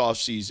available this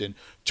offseason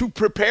to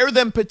prepare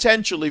them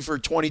potentially for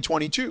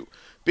 2022.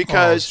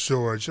 Because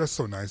George, that's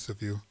so nice of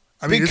you.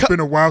 I mean, it's been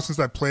a while since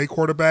I played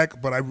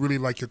quarterback, but I really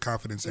like your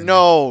confidence in me.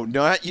 No,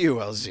 not you,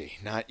 LZ.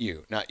 Not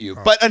you.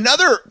 Oh. But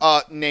another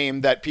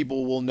name that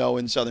people will know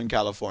in Southern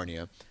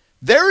California,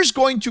 there is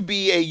going to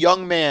be a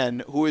young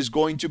man who is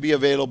going to be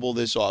available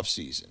this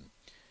offseason.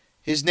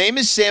 His name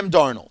is Sam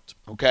Darnold,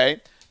 okay?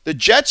 The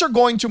Jets are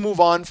going to move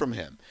on from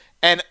him.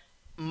 And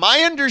my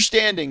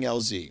understanding,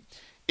 LZ,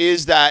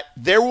 is that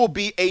there will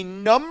be a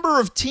number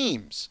of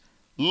teams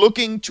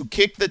looking to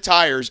kick the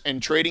tires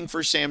and trading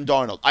for Sam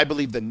Darnold. I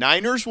believe the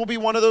Niners will be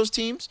one of those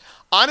teams.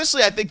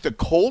 Honestly, I think the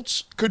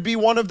Colts could be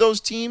one of those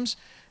teams.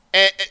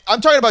 And I'm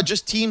talking about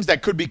just teams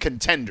that could be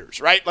contenders,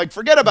 right? Like,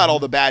 forget about all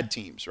the bad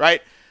teams,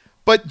 right?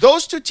 But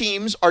those two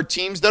teams are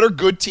teams that are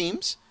good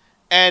teams.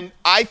 And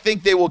I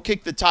think they will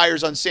kick the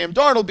tires on Sam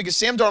Darnold because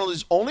Sam Darnold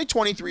is only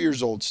 23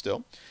 years old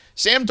still.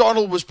 Sam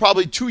Darnold was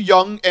probably too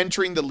young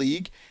entering the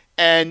league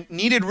and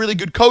needed really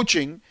good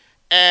coaching.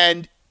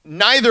 And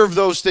neither of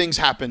those things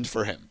happened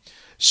for him.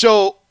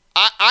 So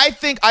I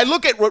think I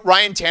look at what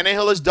Ryan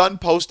Tannehill has done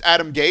post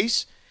Adam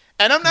Gase,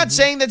 and I'm not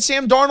saying that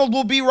Sam Darnold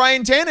will be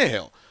Ryan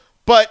Tannehill,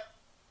 but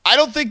I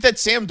don't think that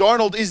Sam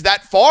Darnold is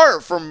that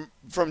far from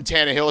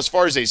Tannehill as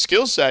far as a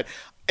skill set.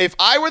 If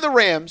I were the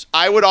Rams,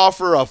 I would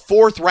offer a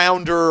fourth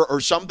rounder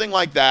or something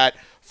like that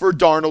for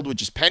Darnold,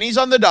 which is pennies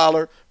on the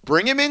dollar,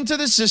 bring him into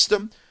the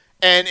system,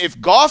 and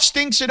if Goff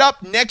stinks it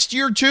up next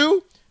year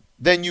too,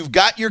 then you've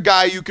got your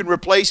guy you can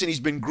replace, and he's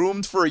been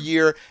groomed for a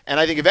year.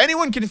 And I think if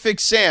anyone can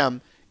fix Sam,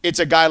 it's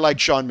a guy like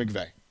Sean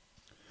McVay.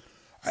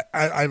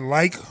 I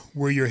like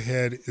where your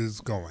head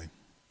is going.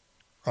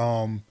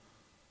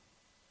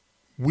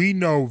 We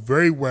know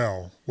very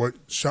well what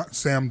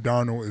Sam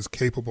Darnold is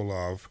capable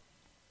of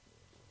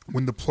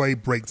when the play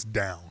breaks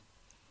down,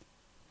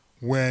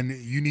 when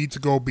you need to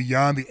go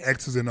beyond the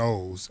X's and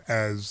O's,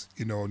 as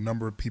a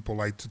number of people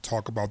like to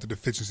talk about the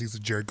deficiencies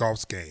of Jared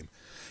Goff's game.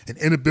 An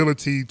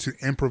inability to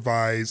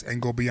improvise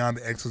and go beyond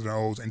the X's and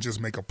O's and just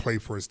make a play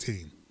for his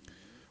team.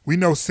 We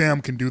know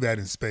Sam can do that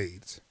in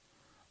spades.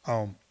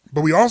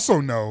 But we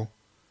also know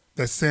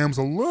that Sam's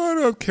a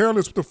little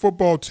careless with the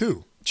football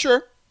too.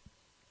 Sure.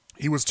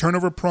 He was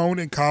turnover prone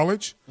in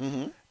college,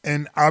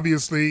 and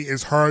obviously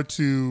it's hard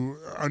to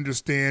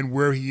understand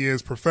where he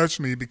is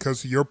professionally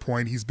because, to your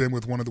point, he's been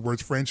with one of the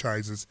worst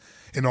franchises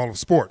in all of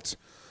sports.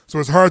 So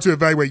it's hard to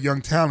evaluate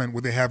young talent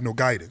when they have no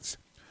guidance.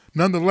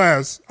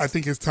 Nonetheless, I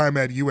think his time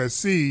at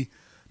USC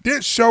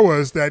did show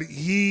us that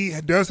he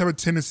does have a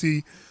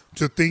tendency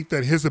to think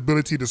that his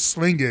ability to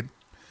sling it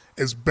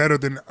is better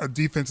than a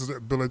defense's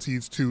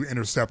abilities to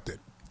intercept it.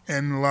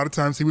 And a lot of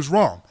times he was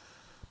wrong.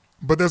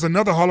 But there's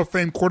another Hall of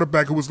Fame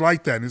quarterback who was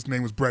like that, and his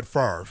name was Brett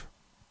Favre.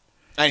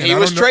 And he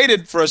was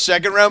traded for a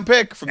second-round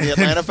pick from the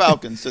Atlanta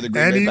Falcons to the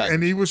Green Bay Packers.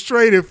 And he was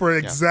traded for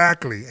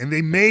exactly. And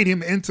they made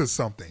him into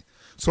something.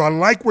 So I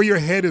like where your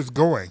head is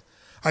going.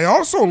 I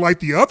also like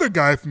the other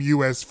guy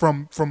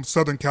from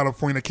Southern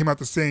California that came out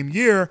the same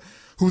year,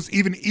 who's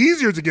even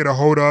easier to get a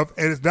hold of,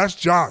 and that's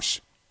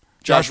Josh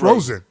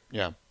Rosen.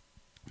 Yeah.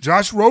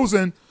 Josh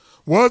Rosen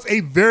was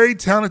a very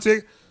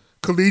talented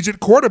collegiate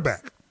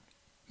quarterback.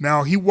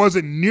 Now, he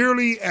wasn't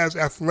nearly as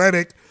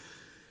athletic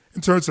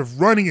in terms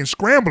of running and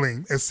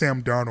scrambling as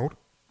Sam Darnold,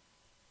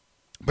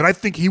 but I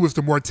think he was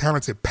the more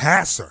talented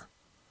passer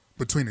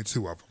between the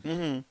two of them.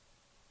 Mm-hmm.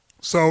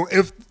 So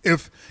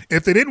if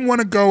they didn't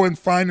want to go and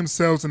find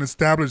themselves an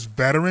established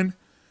veteran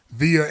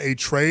via a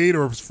trade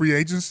or free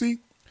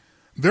agency,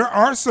 there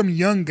are some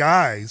young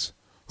guys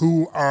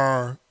who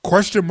are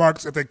question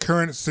marks at their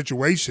current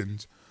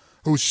situations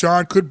who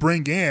Sean could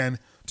bring in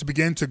to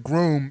begin to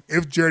groom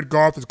if Jared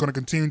Goff is going to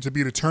continue to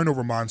be the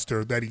turnover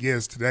monster that he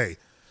is today.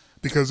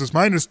 Because it's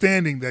my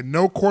understanding that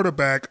no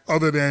quarterback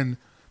other than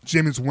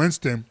Jameis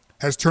Winston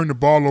has turned the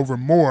ball over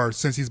more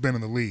since he's been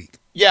in the league.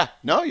 Yeah,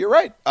 no, you're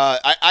right.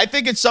 I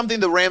think it's something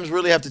the Rams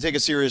really have to take a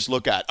serious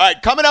look at. All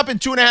right, coming up in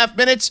 2.5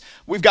 minutes,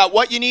 we've got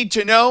What You Need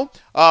to Know,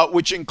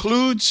 which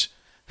includes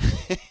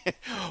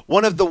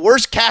one of the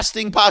worst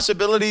casting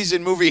possibilities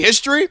in movie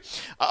history.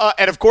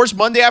 And, of course,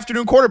 Monday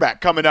Afternoon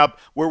Quarterback coming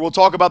up, where we'll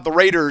talk about the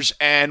Raiders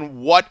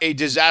and what a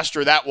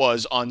disaster that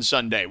was on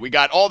Sunday. We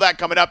got all that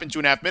coming up in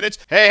 2.5 minutes.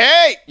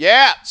 Hey,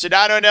 yeah,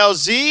 Sedano and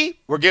LZ.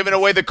 We're giving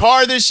away the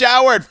car this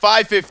hour at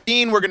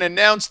 5:15. We're going to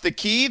announce the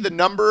key, the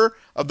number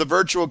of the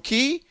virtual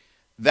key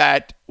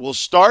that will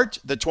start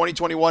the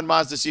 2021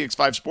 Mazda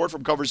CX-5 Sport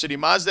from Culver City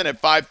Mazda. And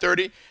at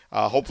 5:30,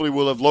 hopefully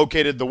we'll have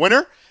located the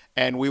winner,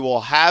 and we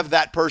will have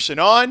that person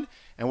on,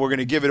 and we're going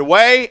to give it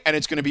away, and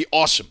it's going to be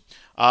awesome.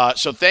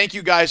 So thank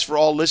you guys for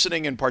all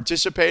listening and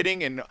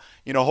participating, and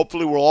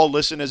hopefully we'll all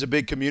listen as a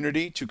big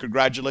community to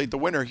congratulate the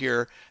winner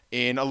here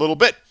in a little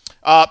bit.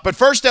 But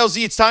first,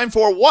 LZ, it's time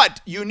for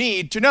What You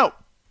Need to Know.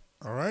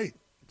 All right.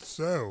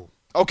 So.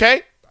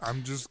 Okay.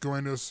 I'm just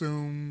going to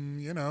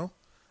assume,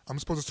 I'm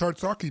supposed to start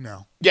talking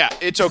now. Yeah,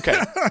 it's okay.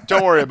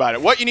 Don't worry about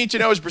it. What You Need to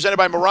Know is presented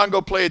by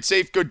Morongo. Play it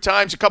safe, good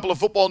times. A couple of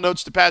football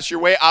notes to pass your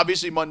way.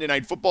 Obviously, Monday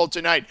Night Football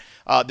tonight.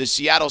 The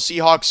Seattle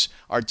Seahawks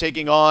are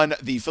taking on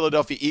the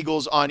Philadelphia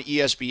Eagles on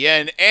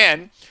ESPN.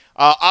 And,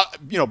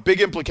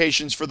 big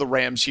implications for the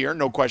Rams here.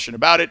 No question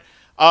about it.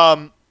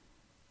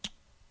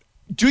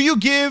 Do you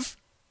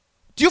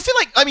feel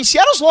like,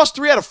 Seattle's lost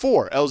 3 out of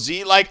 4,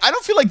 LZ. I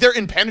don't feel like they're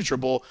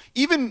impenetrable,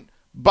 even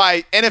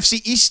by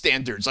NFC East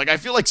standards. I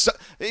feel like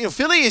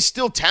Philly is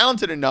still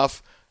talented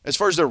enough as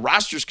far as their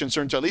roster is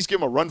concerned to at least give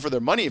them a run for their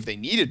money if they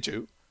needed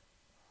to.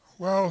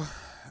 Well,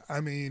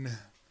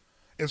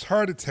 it's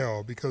hard to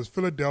tell because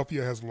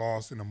Philadelphia has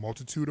lost in a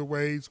multitude of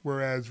ways,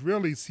 whereas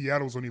really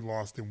Seattle's only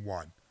lost in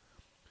one,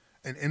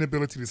 an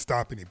inability to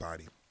stop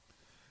anybody.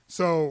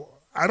 So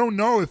I don't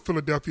know if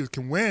Philadelphia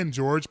can win,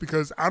 George,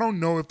 because I don't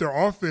know if their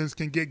offense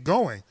can get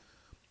going.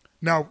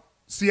 Now,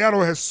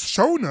 Seattle has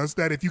shown us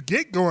that if you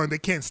get going, they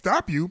can't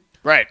stop you.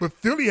 Right. But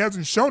Philly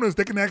hasn't shown us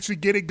they can actually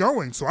get it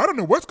going. So I don't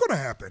know what's going to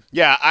happen.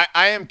 Yeah,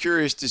 I am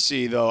curious to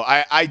see, though.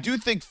 I do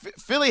think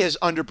Philly has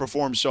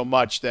underperformed so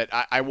much that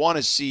I want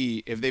to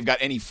see if they've got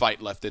any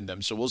fight left in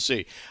them. So we'll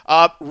see.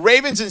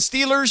 Ravens and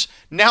Steelers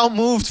now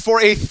moved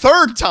for a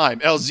third time,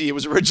 LZ. It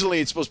was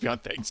originally supposed to be on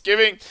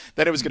Thanksgiving.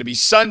 Then it was going to be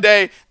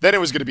Sunday. Then it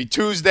was going to be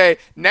Tuesday.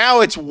 Now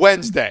it's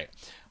Wednesday.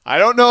 I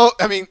don't know.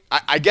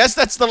 I guess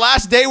that's the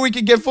last day we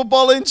can get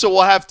football in, so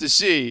we'll have to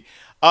see.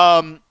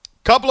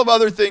 Couple of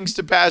other things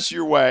to pass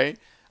your way.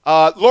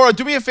 Laura,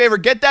 do me a favor.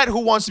 Get that Who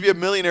Wants to Be a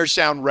Millionaire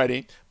sound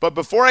ready. But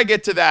before I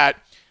get to that,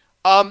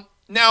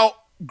 now,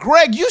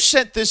 Greg, you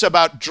sent this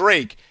about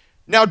Drake.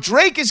 Now,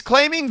 Drake is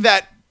claiming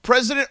that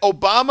President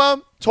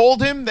Obama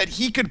told him that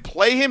he could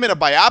play him in a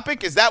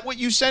biopic. Is that what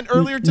you sent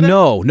earlier today?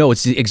 No,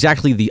 it's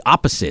exactly the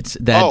opposite.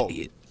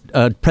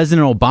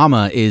 President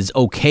Obama is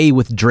okay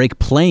with Drake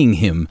playing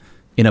him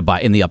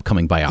in the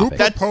upcoming biopic. Who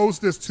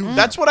proposed this to him?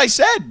 That's what I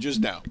said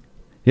just now.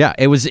 Yeah,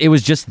 it was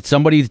just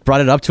somebody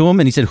brought it up to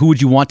him, and he said, "Who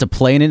would you want to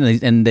play in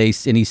it?" And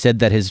he said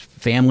that his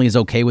family is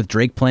okay with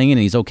Drake playing it,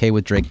 and he's okay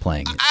with Drake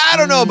playing it. I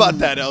don't know about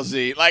that,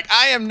 LZ.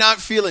 I am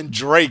not feeling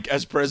Drake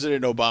as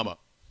President Obama.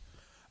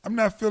 I'm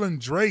not feeling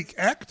Drake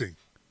acting.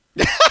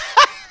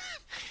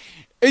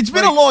 It's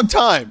been a long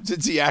time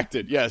since he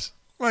acted. Yes.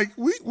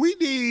 We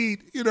need,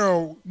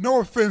 no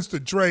offense to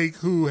Drake,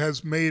 who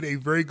has made a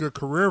very good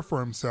career for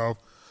himself,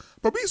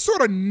 but we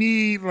sort of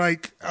need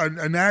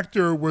an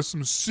actor with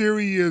some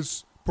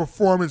serious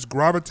performance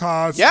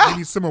gravitas,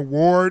 maybe some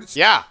awards,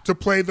 to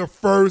play the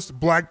first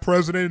black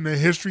president in the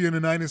history of the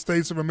United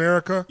States of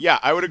America. Yeah,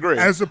 I would agree.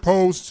 As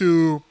opposed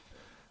to,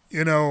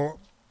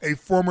 a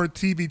former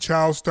TV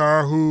child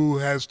star who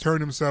has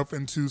turned himself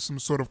into some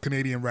sort of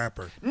Canadian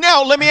rapper.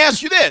 Now, let me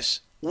ask you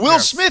this. Will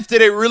Smith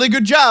did a really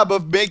good job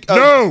of being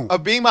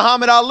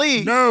Muhammad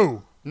Ali.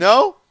 No.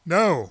 No?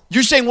 No.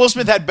 You're saying Will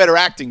Smith had better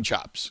acting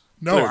chops.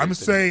 No, I'm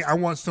saying I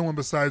want someone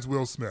besides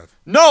Will Smith.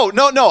 No.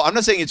 I'm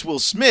not saying it's Will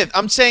Smith.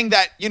 I'm saying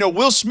that,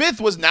 Will Smith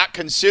was not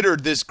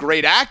considered this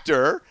great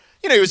actor.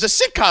 He was a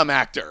sitcom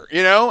actor,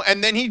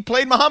 and then he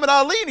played Muhammad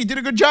Ali and he did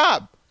a good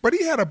job. But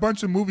he had a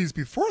bunch of movies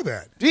before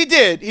that. He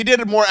did. He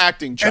did more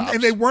acting chops.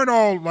 And they weren't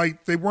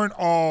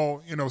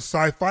all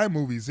sci-fi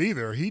movies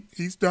either.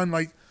 He's done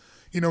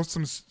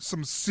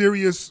some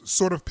serious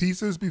sort of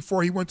pieces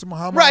before he went to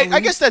Muhammad Ali.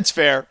 I guess that's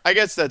fair.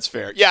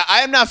 Yeah,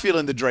 I am not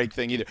feeling the Drake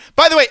thing either.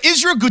 By the way,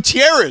 Israel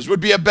Gutierrez would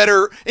be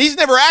he's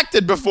never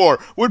acted before,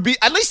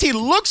 at least he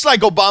looks like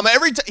Obama.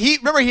 Every time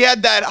he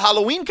had that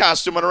Halloween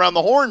costume on Around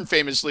the Horn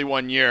famously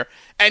one year,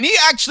 and he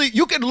actually,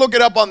 you can look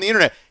it up on the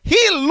internet, he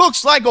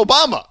looks like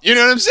Obama. You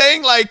know what I'm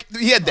saying?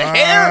 He had the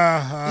hair.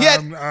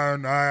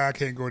 I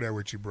can't go there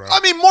with you, bro.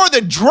 More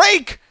than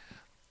Drake.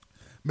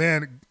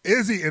 Man,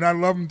 Izzy, and I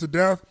love him to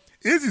death.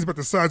 Izzy's about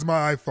the size of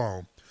my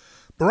iPhone.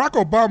 Barack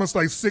Obama's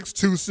like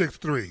 6'2",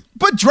 6'3".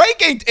 But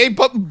Drake ain't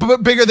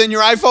bigger than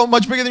your iPhone,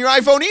 much bigger than your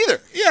iPhone either.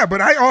 Yeah,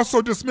 but I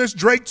also dismissed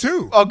Drake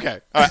too.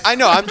 Okay. All right. I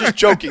know. I'm just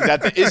joking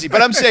that the Izzy.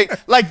 But I'm saying,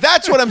 like,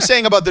 that's what I'm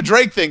saying about the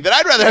Drake thing, that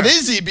I'd rather have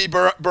Izzy be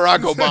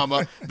Barack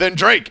Obama than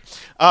Drake.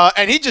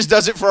 And he just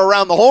does it for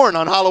Around the Horn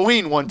on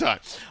Halloween one time.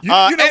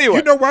 Anyway.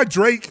 You know why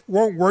Drake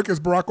won't work as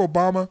Barack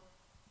Obama?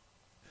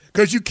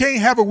 Because you can't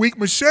have a weak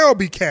Michelle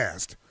be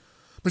cast.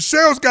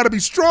 Michelle's got to be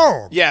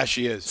strong. Yeah,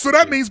 she is. So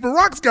that means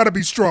Barack's got to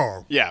be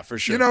strong. Yeah, for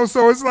sure. You know,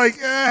 so it's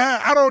like,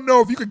 I don't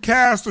know if you could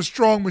cast a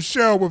strong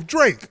Michelle with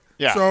Drake.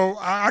 Yeah. So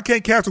I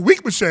can't cast a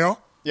weak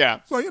Michelle. Yeah.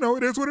 So, you know,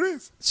 it is what it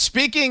is.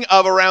 Speaking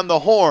of Around the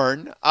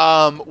Horn,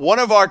 one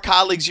of our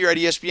colleagues here at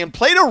ESPN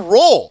played a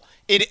role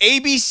in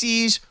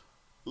ABC's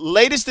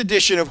latest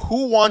edition of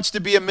Who Wants to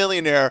Be a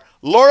Millionaire.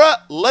 Laura,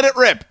 let it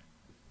rip.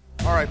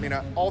 All right,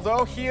 Mina.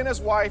 Although he and his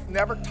wife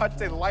never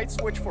touched a light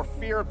switch for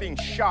fear of being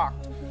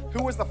shocked,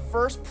 who was the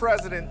first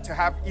president to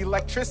have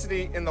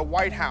electricity in the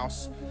White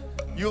House?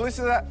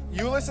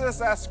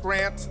 Ulysses S.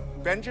 Grant,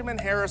 Benjamin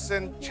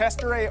Harrison,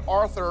 Chester A.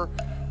 Arthur,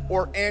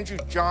 or Andrew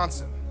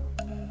Johnson?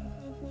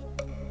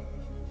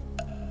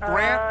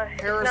 Grant,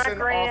 Harrison,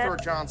 Grant.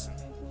 Arthur, Johnson.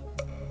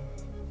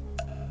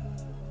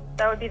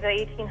 That would be the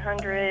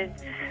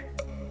 1800s.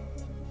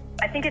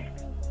 I think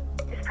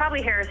it's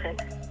probably Harrison.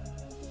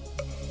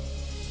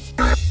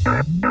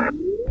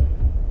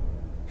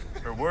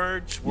 Her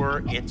words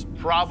were, "It's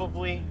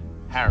probably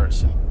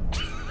Harrison."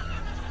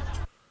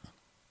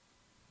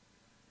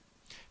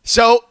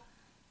 So,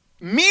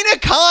 Mina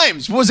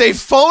Kimes was a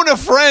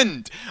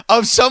phone-a-friend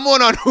of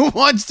someone on Who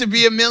Wants to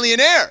Be a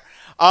Millionaire.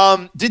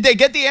 Did they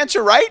get the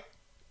answer right?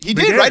 He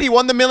did, right? He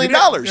won the $1 million.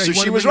 Yeah, so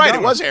she was right.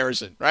 It was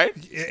Harrison, right?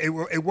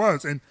 It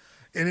was. And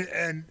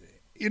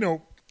you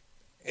know,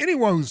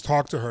 anyone who's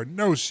talked to her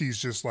knows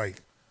she's just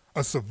like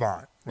a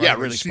savant. Right? Yeah,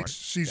 really smart.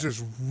 She's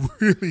just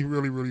really,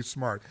 really, really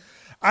smart.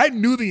 I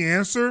knew the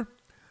answer,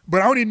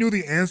 but I only knew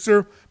the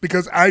answer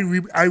because I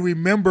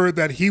remember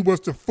that he was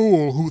the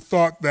fool who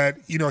thought that,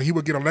 you know, he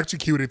would get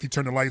electrocuted if he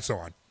turned the lights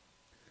on.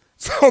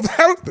 So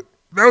that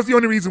was the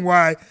only reason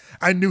why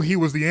I knew he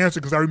was the answer,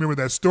 because I remember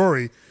that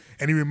story,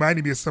 and he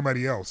reminded me of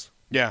somebody else.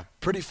 Yeah,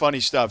 pretty funny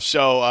stuff.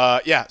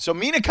 So, so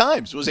Mina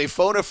Kimes was a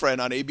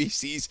phone-a-friend on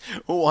ABC's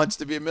Who Wants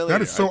to Be a Millionaire.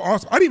 That is so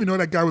awesome. I didn't even know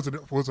that guy was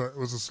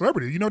a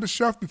celebrity. You know the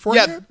chef before?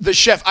 Yeah, the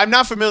chef. I'm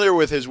not familiar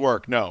with his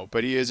work, no,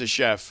 but he is a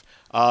chef.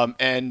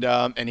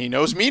 And he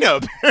knows Mina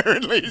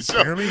apparently.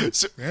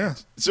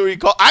 So he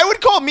called. I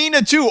would call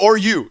Mina too, or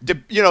you.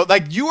 You know,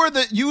 like you are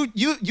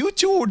you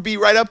two would be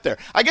right up there.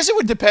 I guess it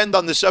would depend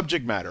on the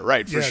subject matter,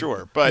 right? For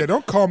sure. But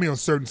don't call me on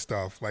certain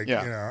stuff. Like you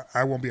know,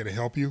 I won't be able to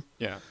help you.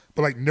 Yeah.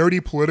 But like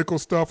nerdy political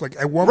stuff, like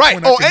at one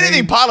point, point,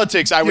 anything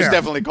politics, I was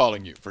definitely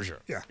calling you for sure.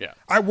 Yeah.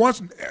 I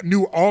once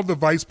knew all the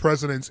vice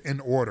presidents in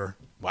order.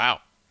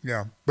 Wow.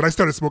 Yeah, but I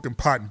started smoking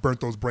pot and burnt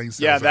those brain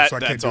cells. Yeah, so I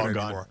can't that's do all it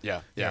gone. anymore.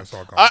 Yeah, it's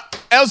all gone.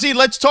 LZ,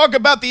 let's talk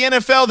about the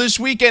NFL this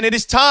weekend. It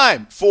is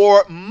time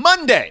for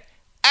Monday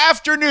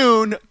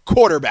afternoon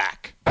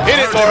quarterback. Hit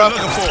it, Laura.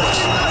 Looking for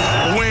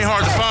us. We ain't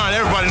hard to find.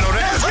 Everybody know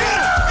that.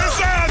 It's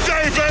our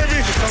day,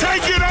 baby.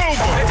 Take it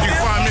over. You can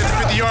find me at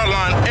the 50-yard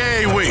line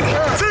every week.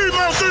 Team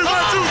on 3, 1,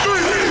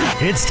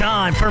 2, 3. It's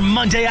time for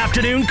Monday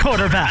afternoon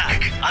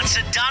quarterback on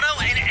Sedano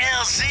and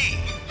LZ.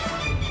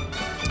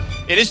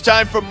 It is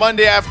time for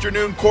Monday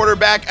afternoon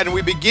quarterback, and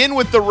we begin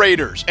with the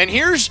Raiders. And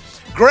here's,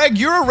 Greg,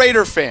 you're a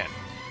Raider fan.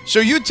 So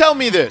you tell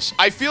me this.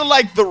 I feel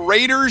like the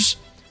Raiders'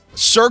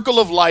 circle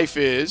of life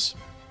is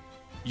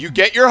you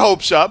get your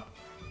hopes up,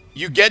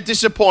 you get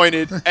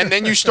disappointed, and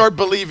then you start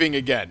believing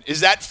again. Is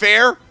that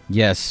fair?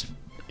 Yes.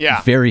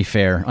 Yeah. Very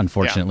fair,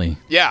 unfortunately.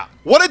 Yeah.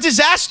 What a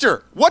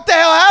disaster. What the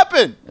hell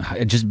happened?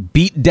 Just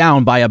beat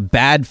down by a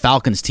bad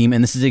Falcons team,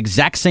 and this is the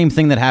exact same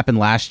thing that happened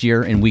last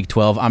year in Week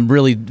 12. I'm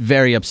really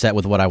very upset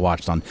with what I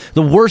watched on.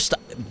 The worst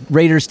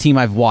Raiders team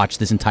I've watched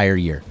this entire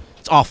year.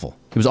 It's awful.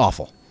 It was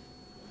awful.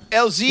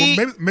 LZ.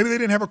 Well, maybe they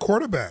didn't have a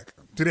quarterback.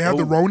 Did they have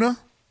the Rona?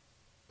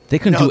 They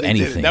couldn't do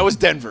anything. That was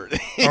Denver.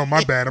 Oh,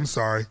 my bad. I'm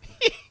sorry.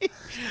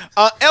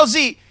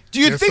 LZ, do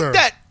you think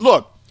that,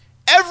 look,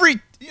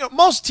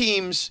 most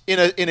teams in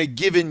a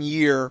given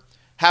year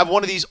have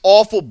one of these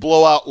awful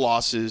blowout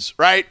losses,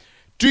 right?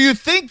 Do you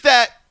think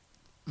that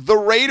the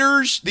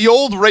Raiders, the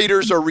old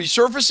Raiders, are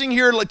resurfacing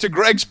here, like to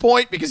Greg's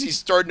point, because he's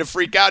starting to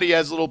freak out? He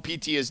has a little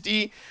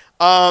PTSD.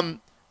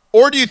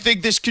 Or do you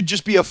think this could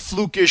just be a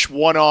flukish,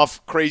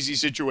 one-off, crazy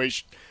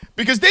situation?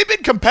 Because they've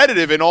been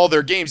competitive in all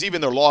their games,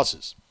 even their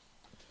losses.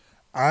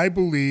 I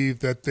believe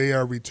that they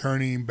are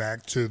returning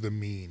back to the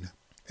mean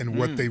and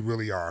what they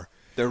really are.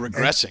 They're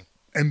regressing.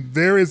 And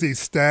there is a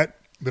stat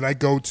that I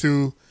go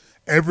to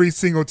every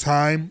single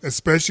time,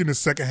 especially in the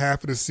second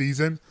half of the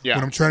season, when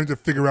I'm trying to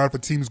figure out if a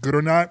team's good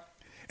or not,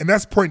 and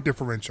that's point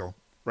differential.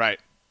 Right.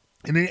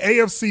 In the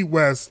AFC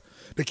West,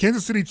 the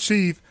Kansas City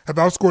Chiefs have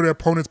outscored their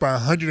opponents by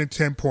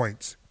 110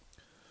 points.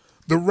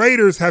 The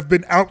Raiders have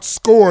been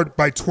outscored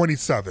by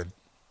 27.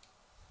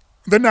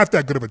 They're not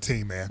that good of a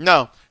team, man.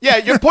 No. Yeah,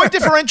 your point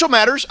differential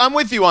matters. I'm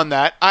with you on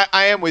that.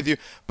 I am with you.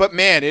 But,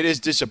 man, it is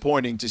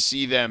disappointing to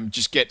see them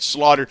just get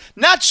slaughtered.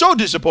 Not so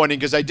disappointing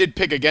because I did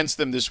pick against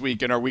them this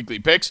week in our weekly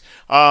picks.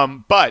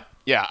 But,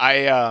 yeah,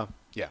 I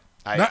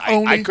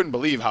couldn't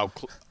believe how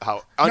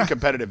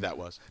uncompetitive that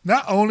was.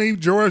 Not only,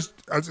 George,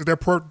 their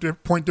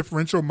point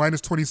differential,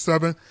 minus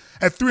 27,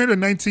 at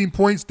 319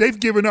 points, they've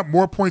given up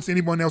more points than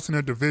anyone else in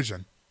their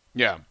division.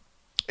 Yeah.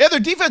 Yeah, their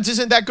defense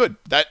isn't that good.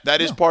 That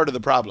is part of the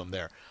problem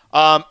there.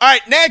 All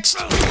right, next.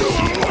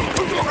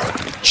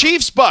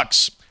 Chiefs,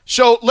 Bucks.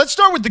 So let's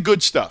start with the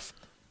good stuff.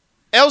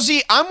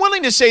 LZ, I'm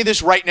willing to say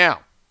this right now.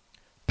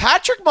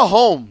 Patrick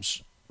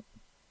Mahomes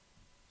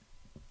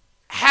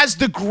has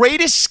the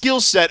greatest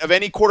skill set of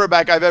any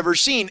quarterback I've ever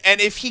seen.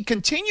 And if he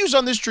continues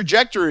on this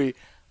trajectory,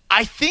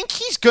 I think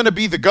he's going to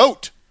be the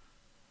GOAT.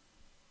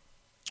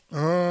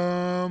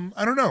 I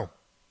don't know.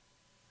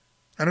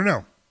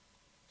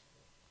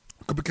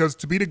 Because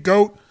to be the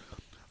GOAT,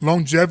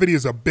 longevity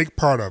is a big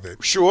part of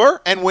it.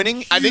 Sure, and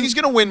winning. I think he's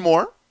going to win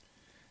more.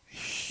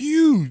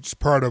 Huge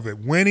part of it.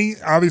 Winning,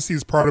 obviously,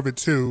 is part of it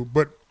too,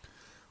 but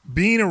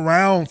being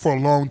around for a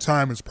long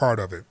time is part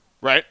of it.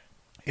 Right.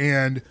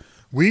 And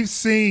we've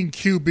seen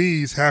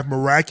QBs have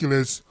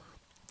miraculous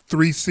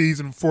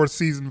 3-season,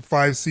 4-season,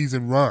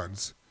 5-season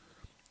runs.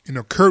 You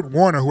know, Kurt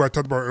Warner, who I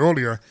talked about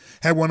earlier,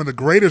 had one of the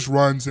greatest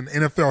runs in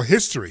NFL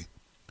history,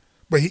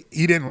 but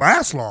he didn't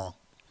last long.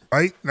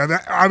 Right? Now,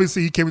 that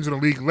obviously he came into the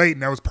league late,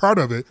 and that was part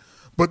of it.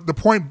 But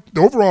the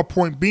overall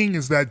point being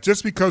is that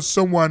just because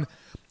someone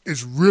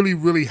is really,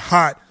 really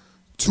hot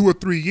 2 or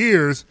 3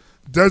 years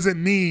doesn't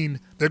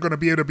mean they're going to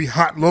be able to be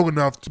hot long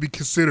enough to be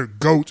considered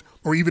GOAT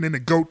or even in the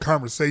GOAT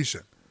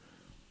conversation.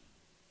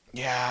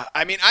 Yeah,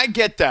 I mean, I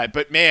get that,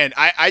 but man,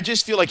 I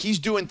just feel like he's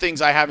doing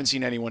things I haven't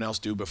seen anyone else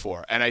do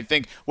before. And I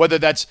think whether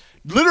that's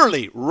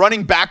literally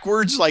running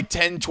backwards like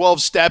 10,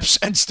 12 steps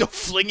and still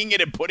flinging it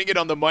and putting it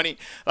on the money.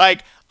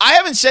 Like, I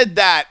haven't said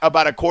that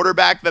about a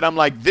quarterback that I'm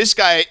like, this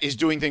guy is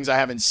doing things I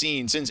haven't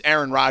seen since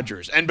Aaron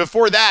Rodgers. And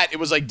before that, it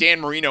was like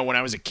Dan Marino when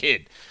I was a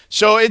kid.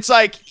 So it's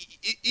like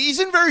he's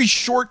in very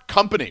short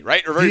company,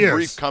 right? Or very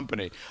brief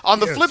company.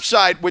 On the flip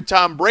side, with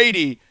Tom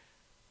Brady,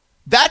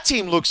 that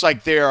team looks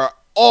like they're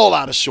all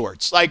out of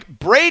sorts. Like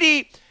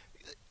Brady,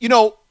 you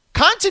know,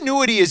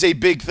 continuity is a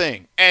big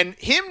thing. And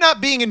him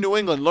not being in New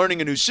England,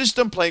 learning a new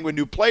system, playing with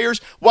new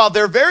players, while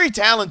they're very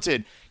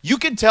talented, you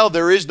can tell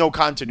there is no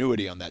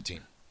continuity on that team.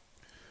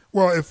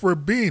 Well, if we're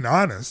being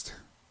honest,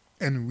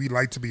 and we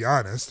like to be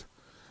honest,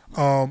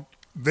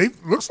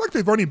 looks like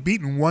they've only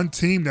beaten one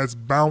team that's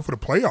bound for the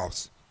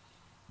playoffs.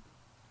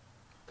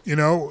 You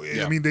know,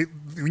 I mean,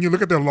 when you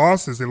look at their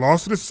losses, they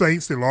lost to the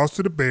Saints, they lost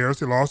to the Bears,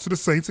 they lost to the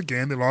Saints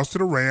again, they lost to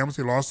the Rams,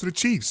 they lost to the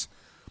Chiefs.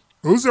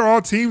 Those are all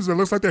teams that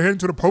looks like they're heading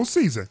to the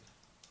postseason.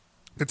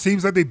 The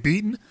teams that they've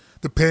beaten,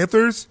 the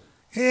Panthers,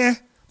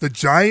 the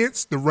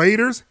Giants, the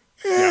Raiders,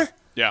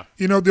 Yeah.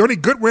 You know, the only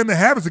good win they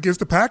have is against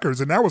the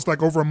Packers, and that was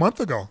like over a month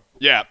ago.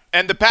 Yeah,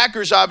 and the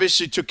Packers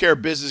obviously took care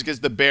of business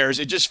against the Bears.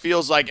 It just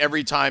feels like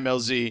every time,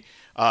 LZ,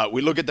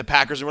 we look at the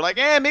Packers and we're like,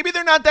 maybe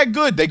they're not that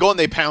good. They go and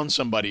they pound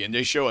somebody and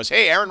they show us,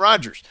 hey, Aaron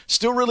Rodgers,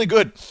 still really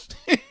good.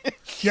 The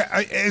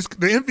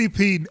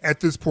MVP at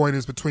this point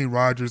is between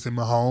Rodgers and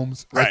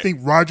Mahomes. Right. I think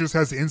Rodgers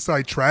has the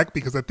inside track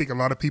because I think a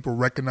lot of people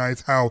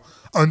recognize how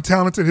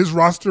untalented his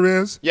roster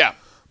is. Yeah.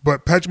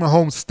 But Patrick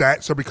Mahomes'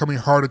 stats are becoming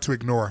harder to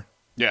ignore.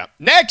 Yeah.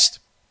 Next.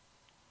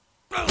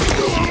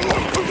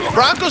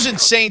 Broncos and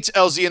Saints,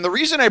 LZ, and the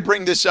reason I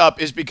bring this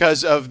up is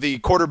because of the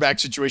quarterback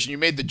situation. You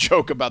made the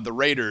joke about the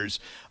Raiders.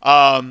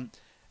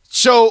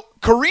 So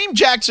Kareem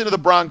Jackson of the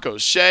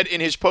Broncos said in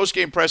his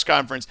post-game press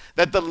conference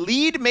that the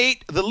league,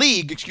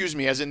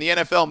 as in the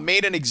NFL,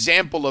 made an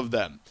example of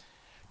them.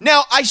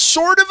 Now, I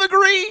sort of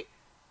agree,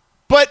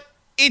 but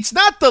it's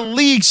not the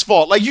league's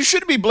fault. Like, you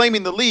shouldn't be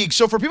blaming the league.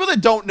 So for people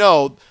that don't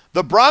know,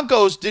 the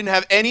Broncos didn't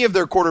have any of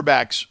their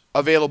quarterbacks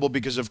available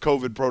because of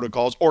COVID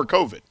protocols or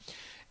COVID.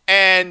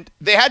 And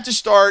they had to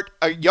start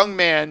a young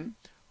man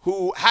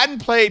who hadn't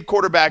played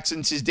quarterback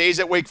since his days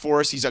at Wake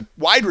Forest. He's a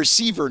wide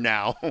receiver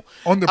now.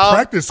 On the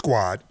practice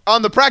squad.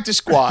 On the practice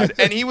squad.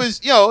 And he was,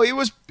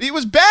 he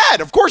was bad.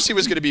 Of course he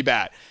was going to be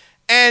bad.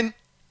 And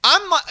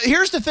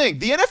here's the thing.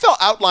 The NFL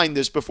outlined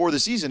this before the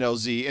season,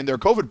 LZ, in their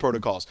COVID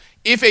protocols.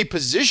 If a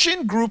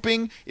position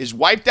grouping is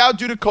wiped out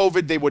due to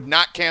COVID, they would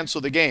not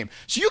cancel the game.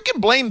 So you can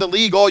blame the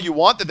league all you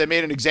want that they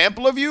made an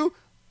example of you,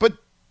 but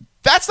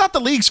that's not the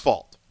league's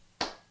fault.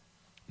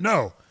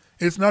 No,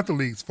 it's not the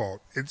league's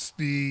fault. It's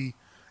the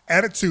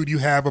attitude you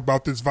have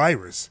about this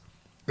virus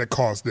that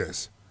caused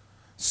this.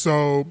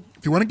 So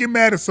if you want to get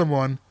mad at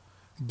someone,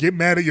 get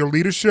mad at your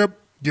leadership,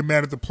 get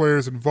mad at the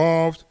players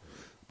involved,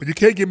 but you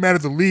can't get mad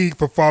at the league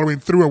for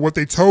following through on what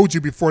they told you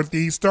before the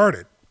league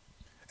started.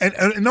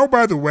 And oh,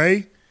 by the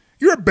way,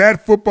 you're a bad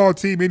football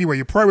team anyway.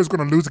 You probably was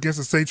going to lose against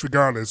the Saints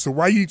regardless. So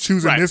why are you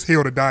choosing this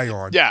hill to die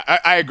on? Yeah,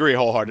 I agree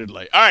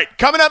wholeheartedly. All right,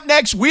 coming up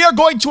next, we are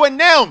going to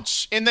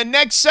announce in the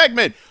next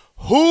segment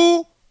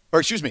we're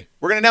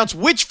going to announce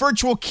which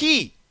virtual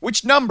key,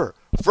 which number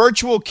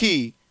virtual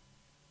key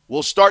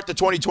we'll start the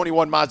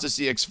 2021 Mazda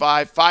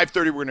CX-5.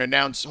 5:30, we're going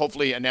to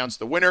hopefully announce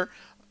the winner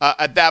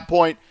at that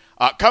point.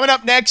 Coming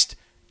up next,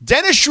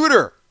 Dennis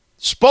Schroder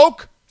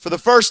spoke for the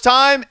first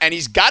time, and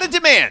he's got a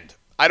demand.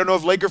 I don't know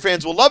if Laker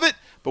fans will love it,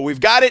 but we've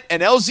got it,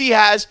 and LZ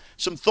has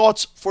some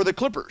thoughts for the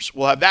Clippers.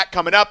 We'll have that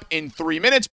coming up in 3 minutes.